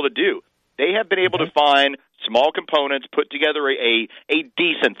has been able to do. They have been able to find small components, put together a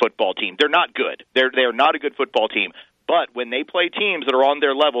decent football team. They're not good. They're not a good football team. But when they play teams that are on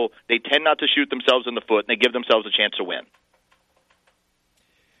their level, they tend not to shoot themselves in the foot, and they give themselves a chance to win.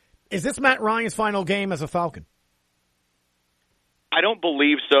 Is this Matt Ryan's final game as a Falcon? I don't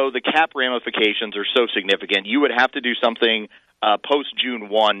believe so. The cap ramifications are so significant. You would have to do something post-June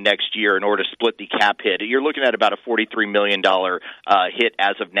 1 next year in order to split the cap hit. You're looking at about a $43 million hit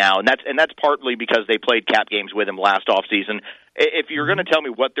as of now, and that's partly because they played cap games with him last offseason. If you're going to tell me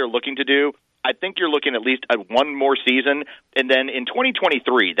what they're looking to do, I think you're looking at least at one more season, and then in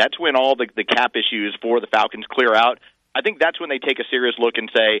 2023, that's when all the cap issues for the Falcons clear out. I think that's when they take a serious look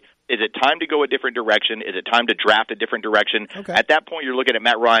and say, is it time to go a different direction? Is it time to draft a different direction? Okay. At that point, you're looking at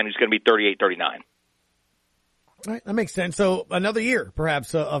Matt Ryan, who's going to be 38, 39. All right, that makes sense. So another year,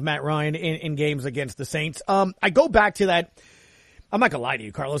 perhaps, of Matt Ryan in games against the Saints. I go back to that. I'm not going to lie to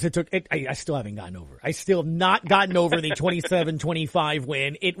you, Carlos. I still haven't gotten over. I still have not gotten over the 27-25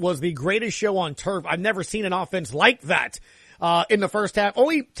 win. It was the greatest show on turf. I've never seen an offense like that. In the first half.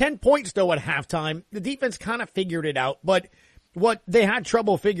 Only 10 points, though, at halftime. The defense kind of figured it out, but what they had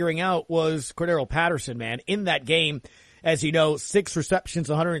trouble figuring out was Cordero Patterson, man, in that game. As you know, 6 receptions,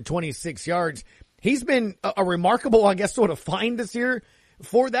 126 yards. He's been a remarkable, I guess, sort of find this year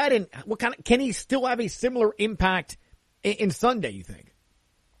for that. And what kind of, can he still have a similar impact in Sunday, you think?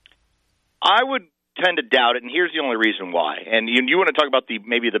 I would tend to doubt it, and here's the only reason why. And you want to talk about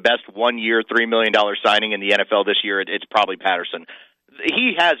maybe the best 1-year, $3 million signing in the NFL this year, it's probably Patterson.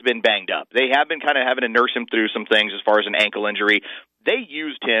 He has been banged up. They have been kind of having to nurse him through some things as far as an ankle injury. They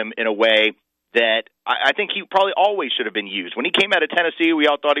used him in a way that I think he probably always should have been used. When he came out of Tennessee,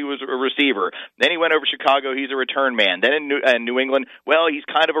 we all thought he was a receiver. Then he went over to Chicago, he's a return man. Then in New England, well, he's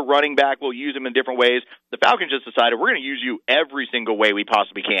kind of a running back. We'll use him in different ways. The Falcons just decided we're going to use you every single way we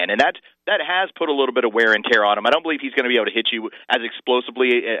possibly can. And that has put a little bit of wear and tear on him. I don't believe he's going to be able to hit you as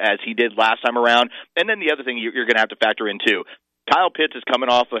explosively as he did last time around. And then the other thing you're going to have to factor in, too, Kyle Pitts is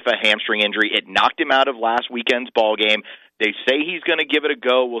coming off of a hamstring injury. It knocked him out of last weekend's ball game. They say he's going to give it a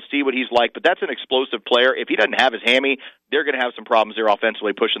go. We'll see what he's like, but that's an explosive player. If he doesn't have his hammy, they're going to have some problems there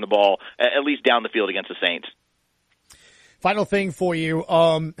offensively pushing the ball, at least down the field against the Saints. Final thing for you,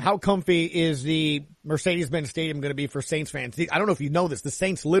 how comfy is the Mercedes-Benz Stadium going to be for Saints fans? I don't know if you know this. The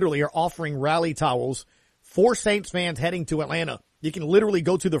Saints literally are offering rally towels for Saints fans heading to Atlanta. You can literally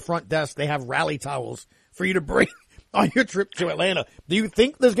go to the front desk. They have rally towels for you to bring on your trip to Atlanta. Do you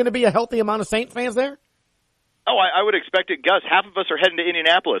think there's going to be a healthy amount of Saints fans there? Oh, I would expect it, Gus. Half of us are heading to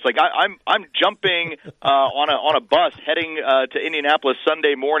Indianapolis. Like I'm jumping on a bus heading to Indianapolis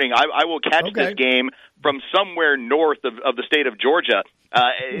Sunday morning. I will catch this game from somewhere north of the state of Georgia.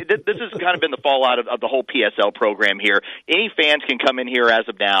 This has kind of been the fallout of the whole PSL program here. Any fans can come in here as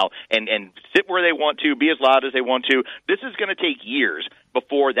of now and sit where they want to, be as loud as they want to. This is going to take years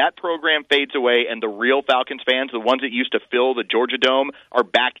before that program fades away and the real Falcons fans, the ones that used to fill the Georgia Dome, are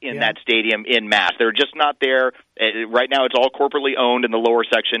back in that stadium in mass. They're just not there. Right now it's all corporately owned in the lower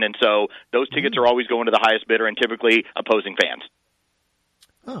section, and so those tickets are always going to the highest bidder and typically opposing fans.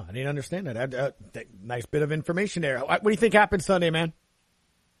 Oh, I didn't understand that. Nice bit of information there. What do you think happens Sunday, man?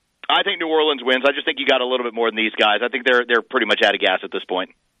 I think New Orleans wins. I just think you got a little bit more than these guys. I think they're pretty much out of gas at this point.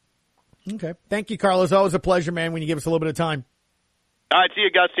 Okay. Thank you, Carlos. Always a pleasure, man, when you give us a little bit of time. All right, see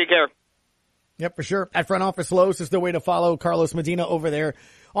you guys. Take care. Yep, for sure. At Front Office Los is the way to follow Carlos Medina over there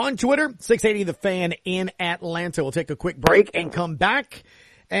on Twitter. 680 The Fan in Atlanta. We'll take a quick break and come back.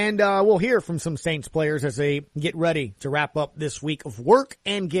 And we'll hear from some Saints players as they get ready to wrap up this week of work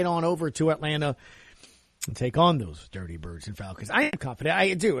and get on over to Atlanta and take on those Dirty Birds and Falcons. I am confident.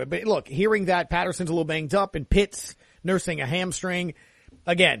 I do. But look, hearing that Patterson's a little banged up and Pitts nursing a hamstring.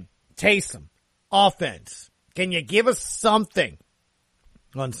 Again, Taysom, offense. Can you give us something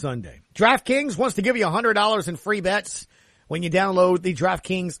on Sunday? DraftKings wants to give you $100 in free bets when you download the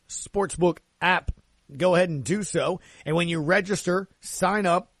DraftKings Sportsbook app. Go ahead and do so. And when you register, sign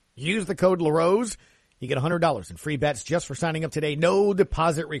up, use the code LaRose, you get $100 in free bets just for signing up today. No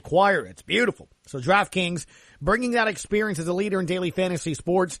deposit required. It's beautiful. So DraftKings, bringing that experience as a leader in daily fantasy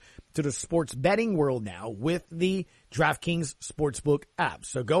sports to the sports betting world now with the DraftKings Sportsbook app.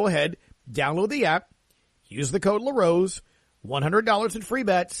 So go ahead, download the app, use the code LaRose, $100 in free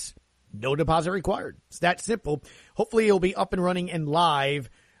bets, no deposit required. It's that simple. Hopefully it'll be up and running and live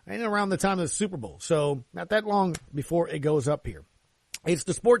and around the time of the Super Bowl. So not that long before it goes up here. It's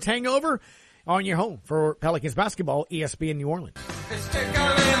the Sports Hangover on your home for Pelicans basketball, ESPN New Orleans. I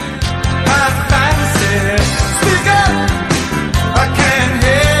can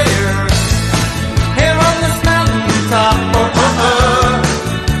hear you here on this mountain top.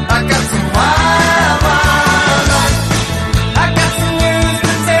 I got some wild nights. I got some news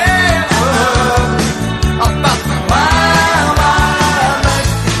to tell about some wild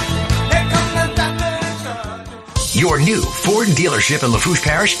new Ford dealership in Lafourche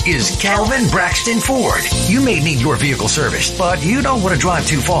Parish is Calvin Braxton Ford. You may need your vehicle serviced, but you don't want to drive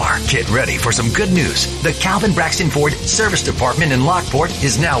too far. Get ready for some good news. The Calvin Braxton Ford Service Department in Lockport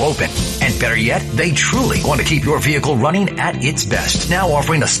is now open. And better yet, they truly want to keep your vehicle running at its best. Now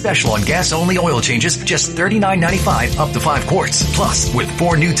offering a special on gas-only oil changes, just $39.95 up to 5 quarts. Plus, with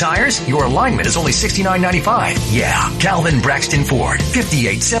 4 new tires, your alignment is only $69.95. Yeah, Calvin Braxton Ford,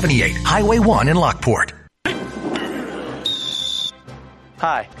 5878 Highway 1 in Lockport.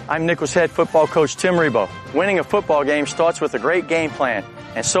 Hi, I'm Nichols head football coach Tim Rebo. Winning a football game starts with a great game plan,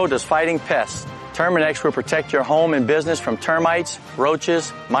 and so does fighting pests. Terminex will protect your home and business from termites,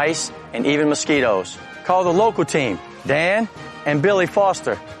 roaches, mice, and even mosquitoes. Call the local team, Dan and Billy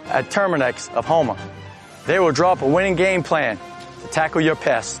Foster at Terminex of Houma. They will draw up a winning game plan to tackle your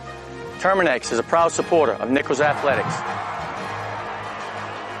pests. Terminex is a proud supporter of Nichols Athletics.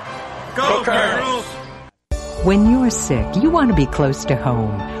 Go Colonels! When you're sick, you want to be close to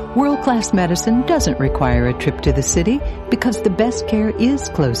home. World-class medicine doesn't require a trip to the city because the best care is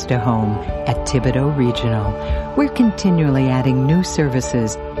close to home at Thibodaux Regional. We're continually adding new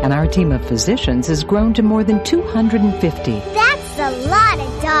services, and our team of physicians has grown to more than 250. That's a lot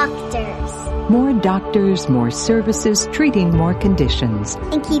of doctors. More doctors, more services, treating more conditions.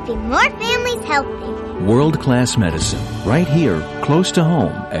 And keeping more families healthy. World-class medicine, right here, close to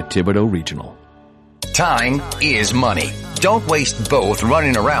home at Thibodaux Regional. Time is money. Don't waste both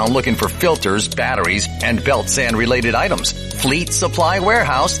running around looking for filters, batteries, and belt sand related items. Fleet Supply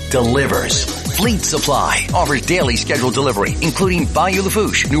Warehouse delivers. Fleet Supply offers daily scheduled delivery, including Bayou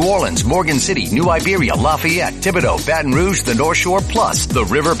Lafourche, New Orleans, Morgan City, New Iberia, Lafayette, Thibodaux, Baton Rouge, the North Shore, plus the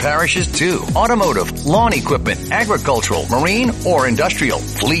river parishes too. Automotive, lawn equipment, agricultural, marine, or industrial.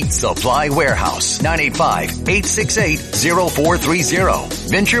 Fleet Supply Warehouse,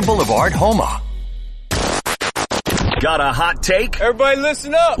 985-868-0430. Venture Boulevard, Houma. Got a hot take? Everybody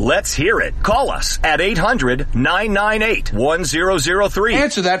listen up. Let's hear it. Call us at 800-998-1003.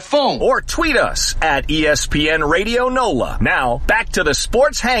 Answer that phone. Or tweet us at ESPN Radio NOLA. Now, back to the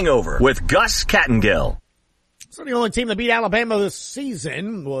Sports Hangover with Gus Kattengill. So the only team that beat Alabama this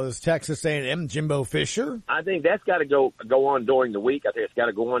season was Texas A&M, Jimbo Fisher. I think that's got to go on during the week. I think it's got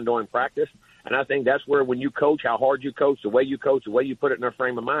to go on during practice. And I think that's where when you coach, how hard you coach, the way you put it in their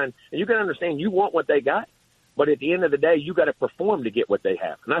frame of mind, and you can understand you want what they got. But at the end of the day, you got to perform to get what they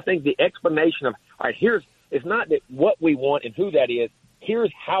have. And I think the explanation of, all right, it's not that what we want and who that is. Here's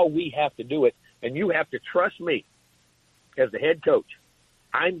how we have to do it. And you have to trust me as the head coach.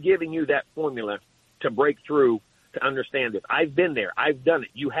 I'm giving you that formula to break through, to understand this. I've been there. I've done it.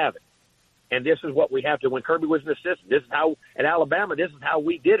 You haven't. And this is what we have to, when Kirby was an assistant, this is how, at Alabama, this is how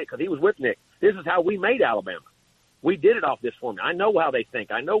we did it because he was with Nick. This is how we made Alabama. We did it off this formula. I know how they think.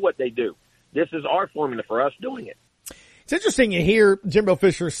 I know what they do. This is our formula for us doing it. It's interesting to hear Jimbo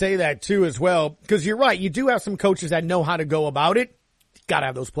Fisher say that too as well, because you're right. You do have some coaches that know how to go about it. You got to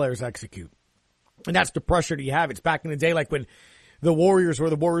have those players execute. And that's the pressure that you have. It's back in the day, like when the Warriors were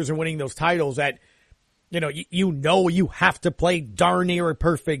winning those titles that, you know you have to play darn near a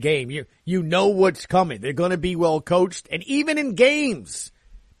perfect game. You know what's coming. They're going to be well coached. And even in games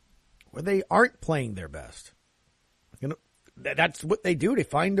where they aren't playing their best, that's what they do. They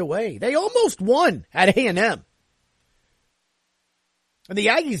find a way. They almost won at A&M. And the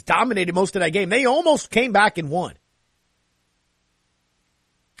Aggies dominated most of that game. They almost came back and won.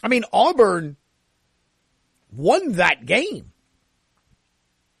 I mean, Auburn won that game,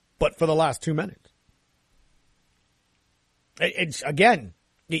 but for the last 2 minutes. It's again,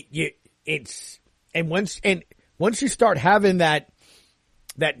 once you start having that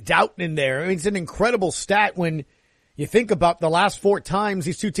doubt in there, I mean, it's an incredible stat when you think about the last 4 times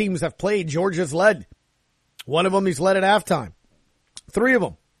these two teams have played. Georgia's led. One of them he's led at halftime. 3 of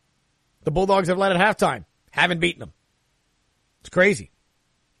them, the Bulldogs have led at halftime. Haven't beaten them. It's crazy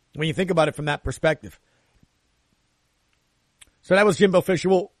when you think about it from that perspective. So that was Jimbo Fisher.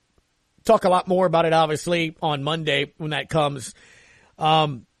 We'll talk a lot more about it, obviously, on Monday when that comes.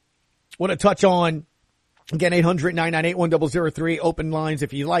 Want to touch on, again, 800-998-1003, open lines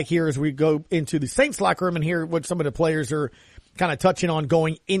if you like here as we go into the Saints locker room and hear what some of the players are kind of touching on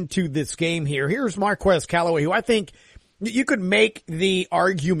going into this game here. Here's Marquez Callaway, who I think you could make the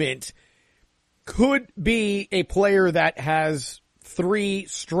argument could be a player that has 3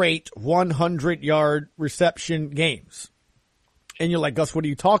 straight 100-yard reception games. And you're like, Gus, what are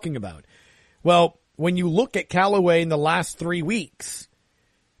you talking about? Well, when you look at Callaway in the last 3 weeks,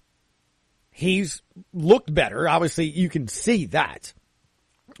 he's looked better. Obviously, you can see that.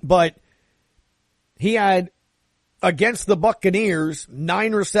 But he had, against the Buccaneers,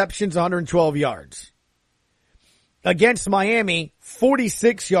 9 receptions, 112 yards. against Miami,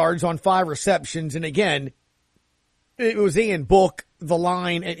 46 yards on 5 receptions. And again, it was Ian Book, the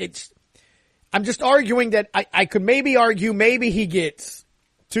line. I'm just arguing that I could maybe argue maybe he gets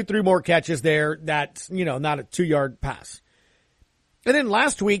 2-3 more catches there. That's, not a 2-yard pass. And then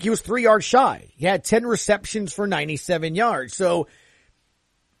last week, he was 3 yards shy. He had 10 receptions for 97 yards. So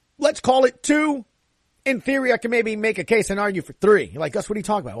let's call it 2. In theory, I can maybe make a case and argue for 3. Like, Gus, what are you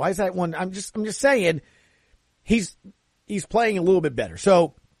talking about? Why is that one? I'm just saying he's playing a little bit better.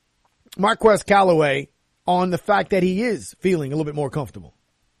 So Marquez Callaway on the fact that he is feeling a little bit more comfortable.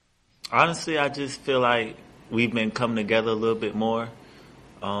 Honestly, I just feel like we've been coming together a little bit more,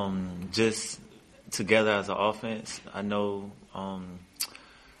 just together as an offense. I know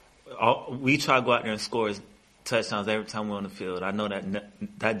we try to go out there and score touchdowns every time we're on the field. I know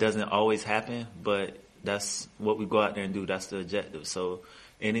that doesn't always happen, but that's what we go out there and do. That's the objective. So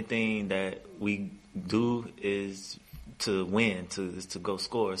anything that we do is to win, is to go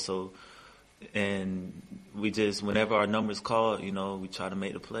score. So, and we just, whenever our number's called, we try to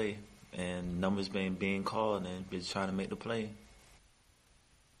make the play. And numbers being called, and we're trying to make the play.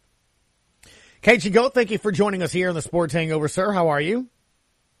 KG Goat, thank you for joining us here on the Sports Hangover, sir. How are you?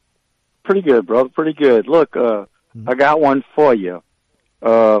 Pretty good, brother. Pretty good. Look, I got one for you.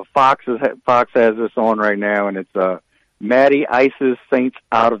 Fox has this on right now, and it's Matty ices Saints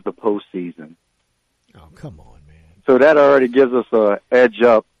out of the postseason. Oh, come on, man. So that already gives us a edge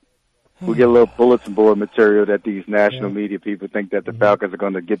up. We get a little bulletin board material that these national media people think that the Falcons are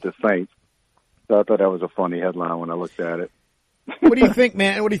going to get the Saints. So I thought that was a funny headline when I looked at it. What do you think,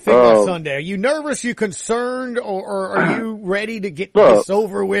 man? What do you think about Sunday? Are you nervous? You concerned? Or are you ready to get this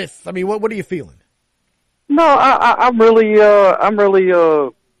over with? I mean, what are you feeling? No, I'm really,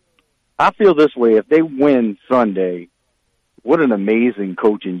 I feel this way. If they win Sunday, what an amazing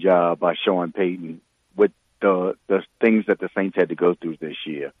coaching job by Sean Payton with the things that the Saints had to go through this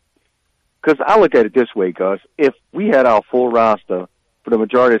year. Because I look at it this way, Gus. If we had our full roster for the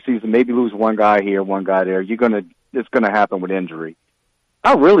majority of the season, maybe lose one guy here, one guy there, it's gonna happen with injury.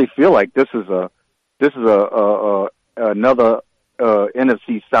 I really feel like this is another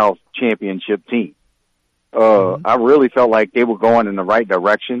NFC South championship team. I really felt like they were going in the right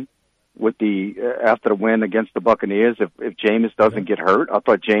direction with after the win against the Buccaneers. If Jameis doesn't get hurt, I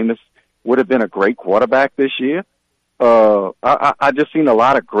thought Jameis would have been a great quarterback this year. I just seen a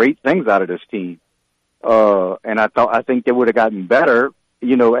lot of great things out of this team. And I think they would have gotten better,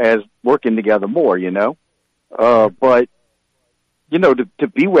 as working together more, but, to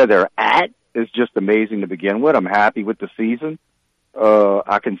be where they're at is just amazing to begin with. I'm happy with the season.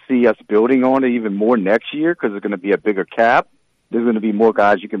 I can see us building on it even more next year because there's going to be a bigger cap. There's going to be more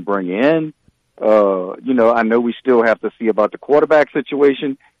guys you can bring in. I know we still have to see about the quarterback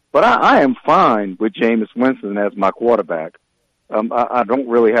situation. But I am fine with Jameis Winston as my quarterback. I don't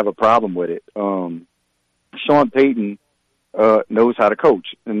really have a problem with it. Sean Payton knows how to coach,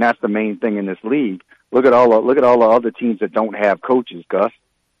 and that's the main thing in this league. Look at all the other teams that don't have coaches, Gus,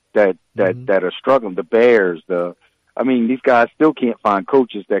 that are struggling. The Bears, these guys still can't find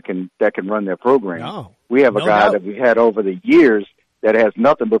coaches that can run their program. No, we have a guy that we've had over the years that has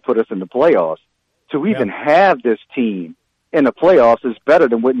nothing but put us in the playoffs. To even have this team in the playoffs is better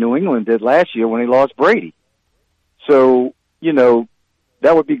than what New England did last year when they lost Brady. So,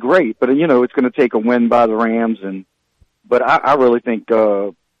 that would be great. But, it's going to take a win by the Rams. But I really think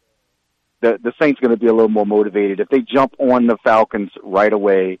the Saints are going to be a little more motivated. If they jump on the Falcons right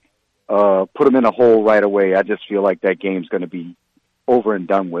away, put them in a hole right away, I just feel like that game's going to be over and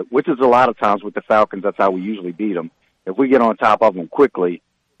done with, which is a lot of times with the Falcons. That's how we usually beat them. If we get on top of them quickly,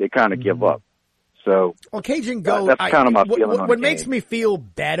 they kind of give up. So, Cajun Goat, that's kind of my feeling on the What game. makes me feel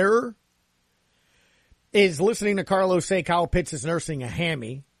better is listening to Carlos say Kyle Pitts is nursing a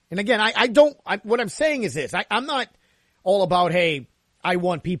hammy. And again, what I'm saying is this. I'm not all about, hey, I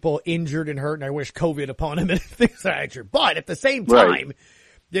want people injured and hurt and I wish COVID upon them and things of that nature. But at the same time,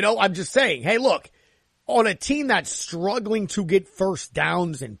 I'm just saying, hey, look, on a team that's struggling to get first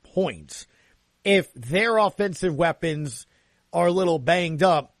downs and points, if their offensive weapons are a little banged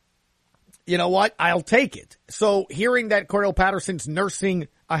up, you know what? I'll take it. So hearing that Cordell Patterson's nursing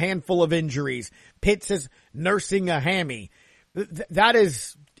a handful of injuries, Pitts is nursing a hammy, that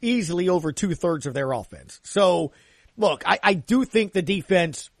is easily over 2/3 of their offense. So look, I do think the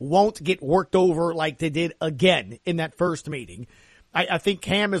defense won't get worked over like they did again in that first meeting. I think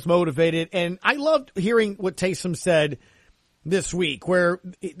Cam is motivated, and I loved hearing what Taysom said this week, where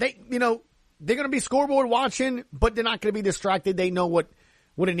they're going to be scoreboard watching, but they're not going to be distracted. They know what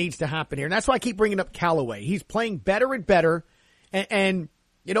it needs to happen here. And that's why I keep bringing up Callaway. He's playing better and better. And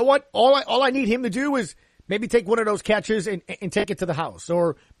you know what? All I need him to do is Maybe take one of those catches and take it to the house,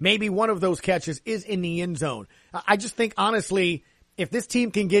 or maybe one of those catches is in the end zone. I just think, honestly, if this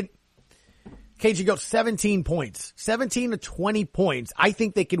team can get KG Goat 17 points, 17 to 20 points, I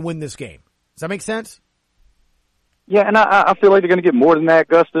think they can win this game. Does that make sense? Yeah, and I feel like they're going to get more than that,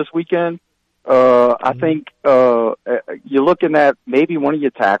 Gus, this weekend. I think you're looking at maybe one of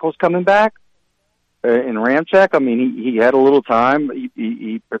your tackles coming back in Ramczyk. I mean, he had a little time.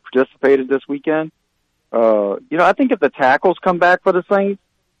 He participated this weekend. I think if the tackles come back for the Saints,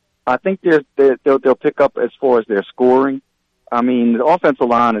 I think they'll pick up as far as their scoring. I mean, the offensive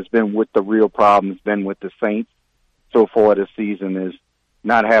line has been with the real problems, been with the Saints so far this season, is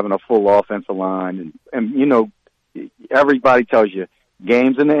not having a full offensive line. And everybody tells you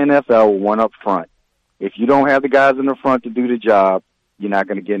games in the NFL won up front. If you don't have the guys in the front to do the job, you're not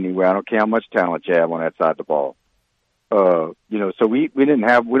going to get anywhere. I don't care how much talent you have on that side of the ball. So we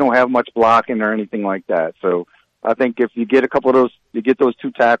don't have much blocking or anything like that. So I think if you get a couple of those, you get those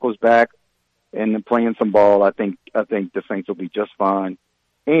two tackles back and then playing some ball, I think the Saints will be just fine.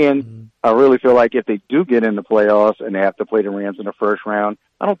 And I really feel like if they do get in the playoffs and they have to play the Rams in the first round,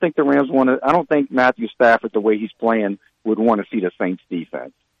 I don't think Matthew Stafford, the way he's playing, would want to see the Saints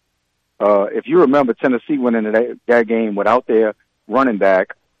defense. If you remember, Tennessee went into that game without their running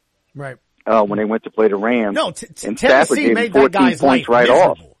back. Right. When they went to play the Rams. No, and Stafford Tennessee gave made 14 that guy's points life right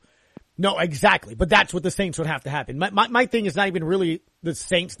miserable. off. No, exactly. But that's what the Saints would have to happen. My thing is not even really the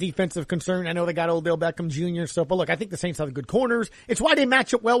Saints' defensive concern. I know they got Odell Beckham Jr. and stuff, but look, I think the Saints have good corners. It's why they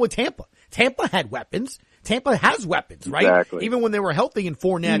match up well with Tampa. Tampa had weapons. Tampa has weapons, right? Exactly. Even when they were healthy in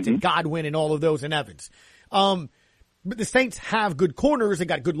Fournette and Godwin and all of those and Evans. But the Saints have good corners. They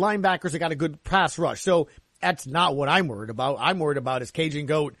got good linebackers. They got a good pass rush. So that's not what I'm worried about. I'm worried about is Cajun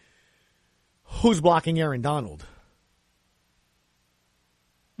Goat. Who's blocking Aaron Donald?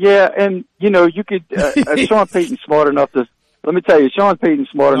 Yeah, and you could. Sean Payton's smart enough to. Let me tell you, Sean Payton's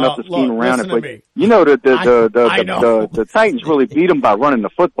smart enough to scheme around it. But the Titans really beat him by running the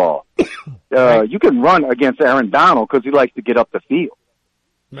football. You can run against Aaron Donald because he likes to get up the field.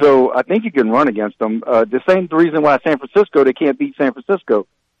 Right. So I think you can run against him. The reason why San Francisco, they can't beat San Francisco.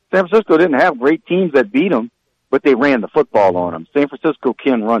 San Francisco didn't have great teams that beat them, but they ran the football on them. San Francisco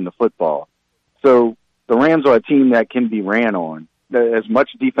can run the football. So the Rams are a team that can be ran on. As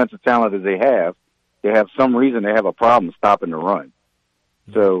much defensive talent as they have some reason they have a problem stopping the run.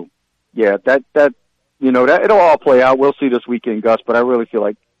 So, yeah, that it'll all play out. We'll see this weekend, Gus, but I really feel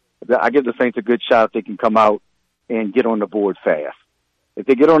like I give the Saints a good shot if they can come out and get on the board fast. If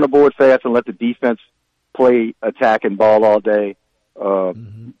they get on the board fast and let the defense play attacking ball all day,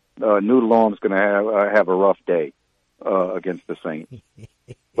 Noodle Arm's going to have a rough day against the Saints.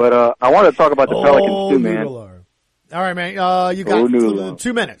 But I want to talk about the Pelicans too, man. All right, man. You got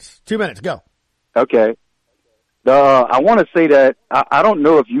 2 minutes. 2 minutes. Go. Okay. I want to say that I don't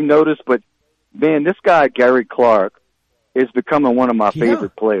know if you noticed, but man, this guy Gary Clark is becoming one of my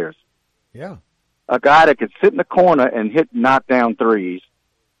favorite players. Yeah. A guy that could sit in the corner and hit knockdown threes.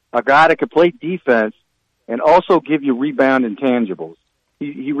 A guy that could play defense and also give you rebound intangibles.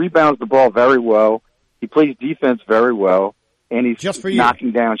 He rebounds the ball very well. He plays defense very well, and he's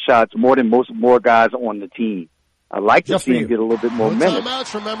knocking down shots more than more guys on the team. I'd like to see him get a little bit more minutes.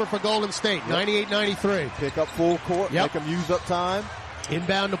 Timeouts, remember, for Golden State, 98-93. Pick up full court, make them use up time.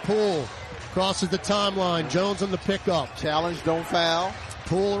 Inbound to Poole. Crosses the timeline. Jones on the pickup. Challenge, don't foul.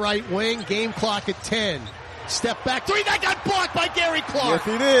 Poole right wing, game clock at 10. Step back, three, that got blocked by Gary Clark.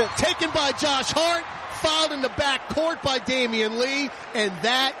 Yes, he did. Taken by Josh Hart, fouled in the back court by Damian Lee, and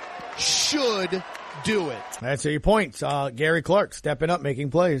that should do it. That's your points. Gary Clark stepping up,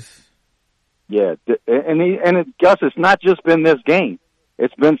 making plays. Yeah, and Gus, it's not just been this game.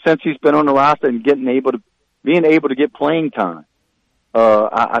 It's been since he's been on the roster and being able to get playing time.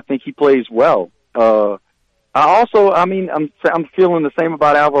 I think he plays well. I'm feeling the same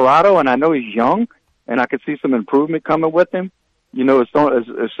about Alvarado, and I know he's young, and I could see some improvement coming with him. As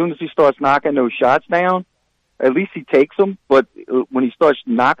soon as he starts knocking those shots down, at least he takes them. But when he starts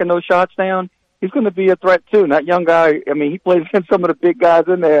knocking those shots down, he's going to be a threat too. And that young guy, he plays against some of the big guys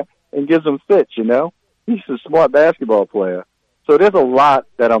in there and gives them fits, He's a smart basketball player. So there's a lot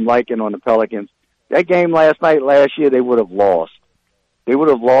that I'm liking on the Pelicans. That game last year, they would have lost. They would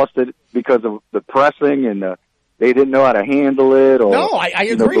have lost it because of the pressing and they didn't know how to handle it. No, I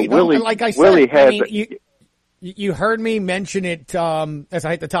agree. Like I said, you heard me mention it as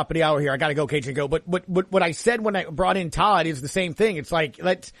I hit the top of the hour here. I got to go, Cajun Go. But what I said when I brought in Todd is the same thing. It's like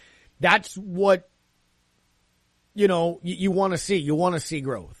that's what you want to see. You want to see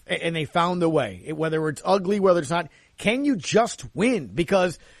growth, and they found a way. Whether it's ugly, whether it's not, can you just win?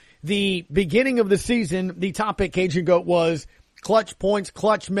 Because the beginning of the season, the topic, Cajun Goat, was clutch points,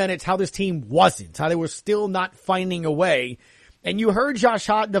 clutch minutes, how this team wasn't, how they were still not finding a way. And you heard Josh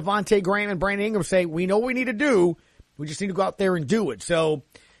Hart, Devontae Graham, and Brandon Ingram say, we know what we need to do. We just need to go out there and do it. So,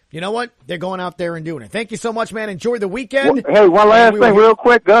 you know what? They're going out there and doing it. Thank you so much, man. Enjoy the weekend. Hey, one last thing real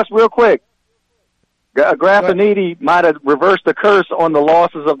quick, Gus, real quick. Graffiniti might have reversed the curse on the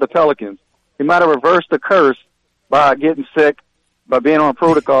losses of the Pelicans. He might have reversed the curse by getting sick, by being on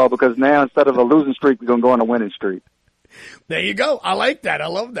protocol, because now instead of a losing streak, we're going to go on a winning streak. There you go. I like that. I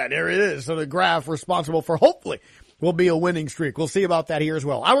love that. There it is. So the Graf responsible for hopefully will be a winning streak. We'll see about that here as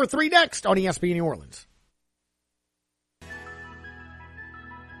well. Hour 3 next on ESPN New Orleans.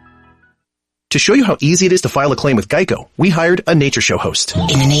 To show you how easy it is to file a claim with Geico, we hired a nature show host.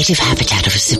 In the native habitat of a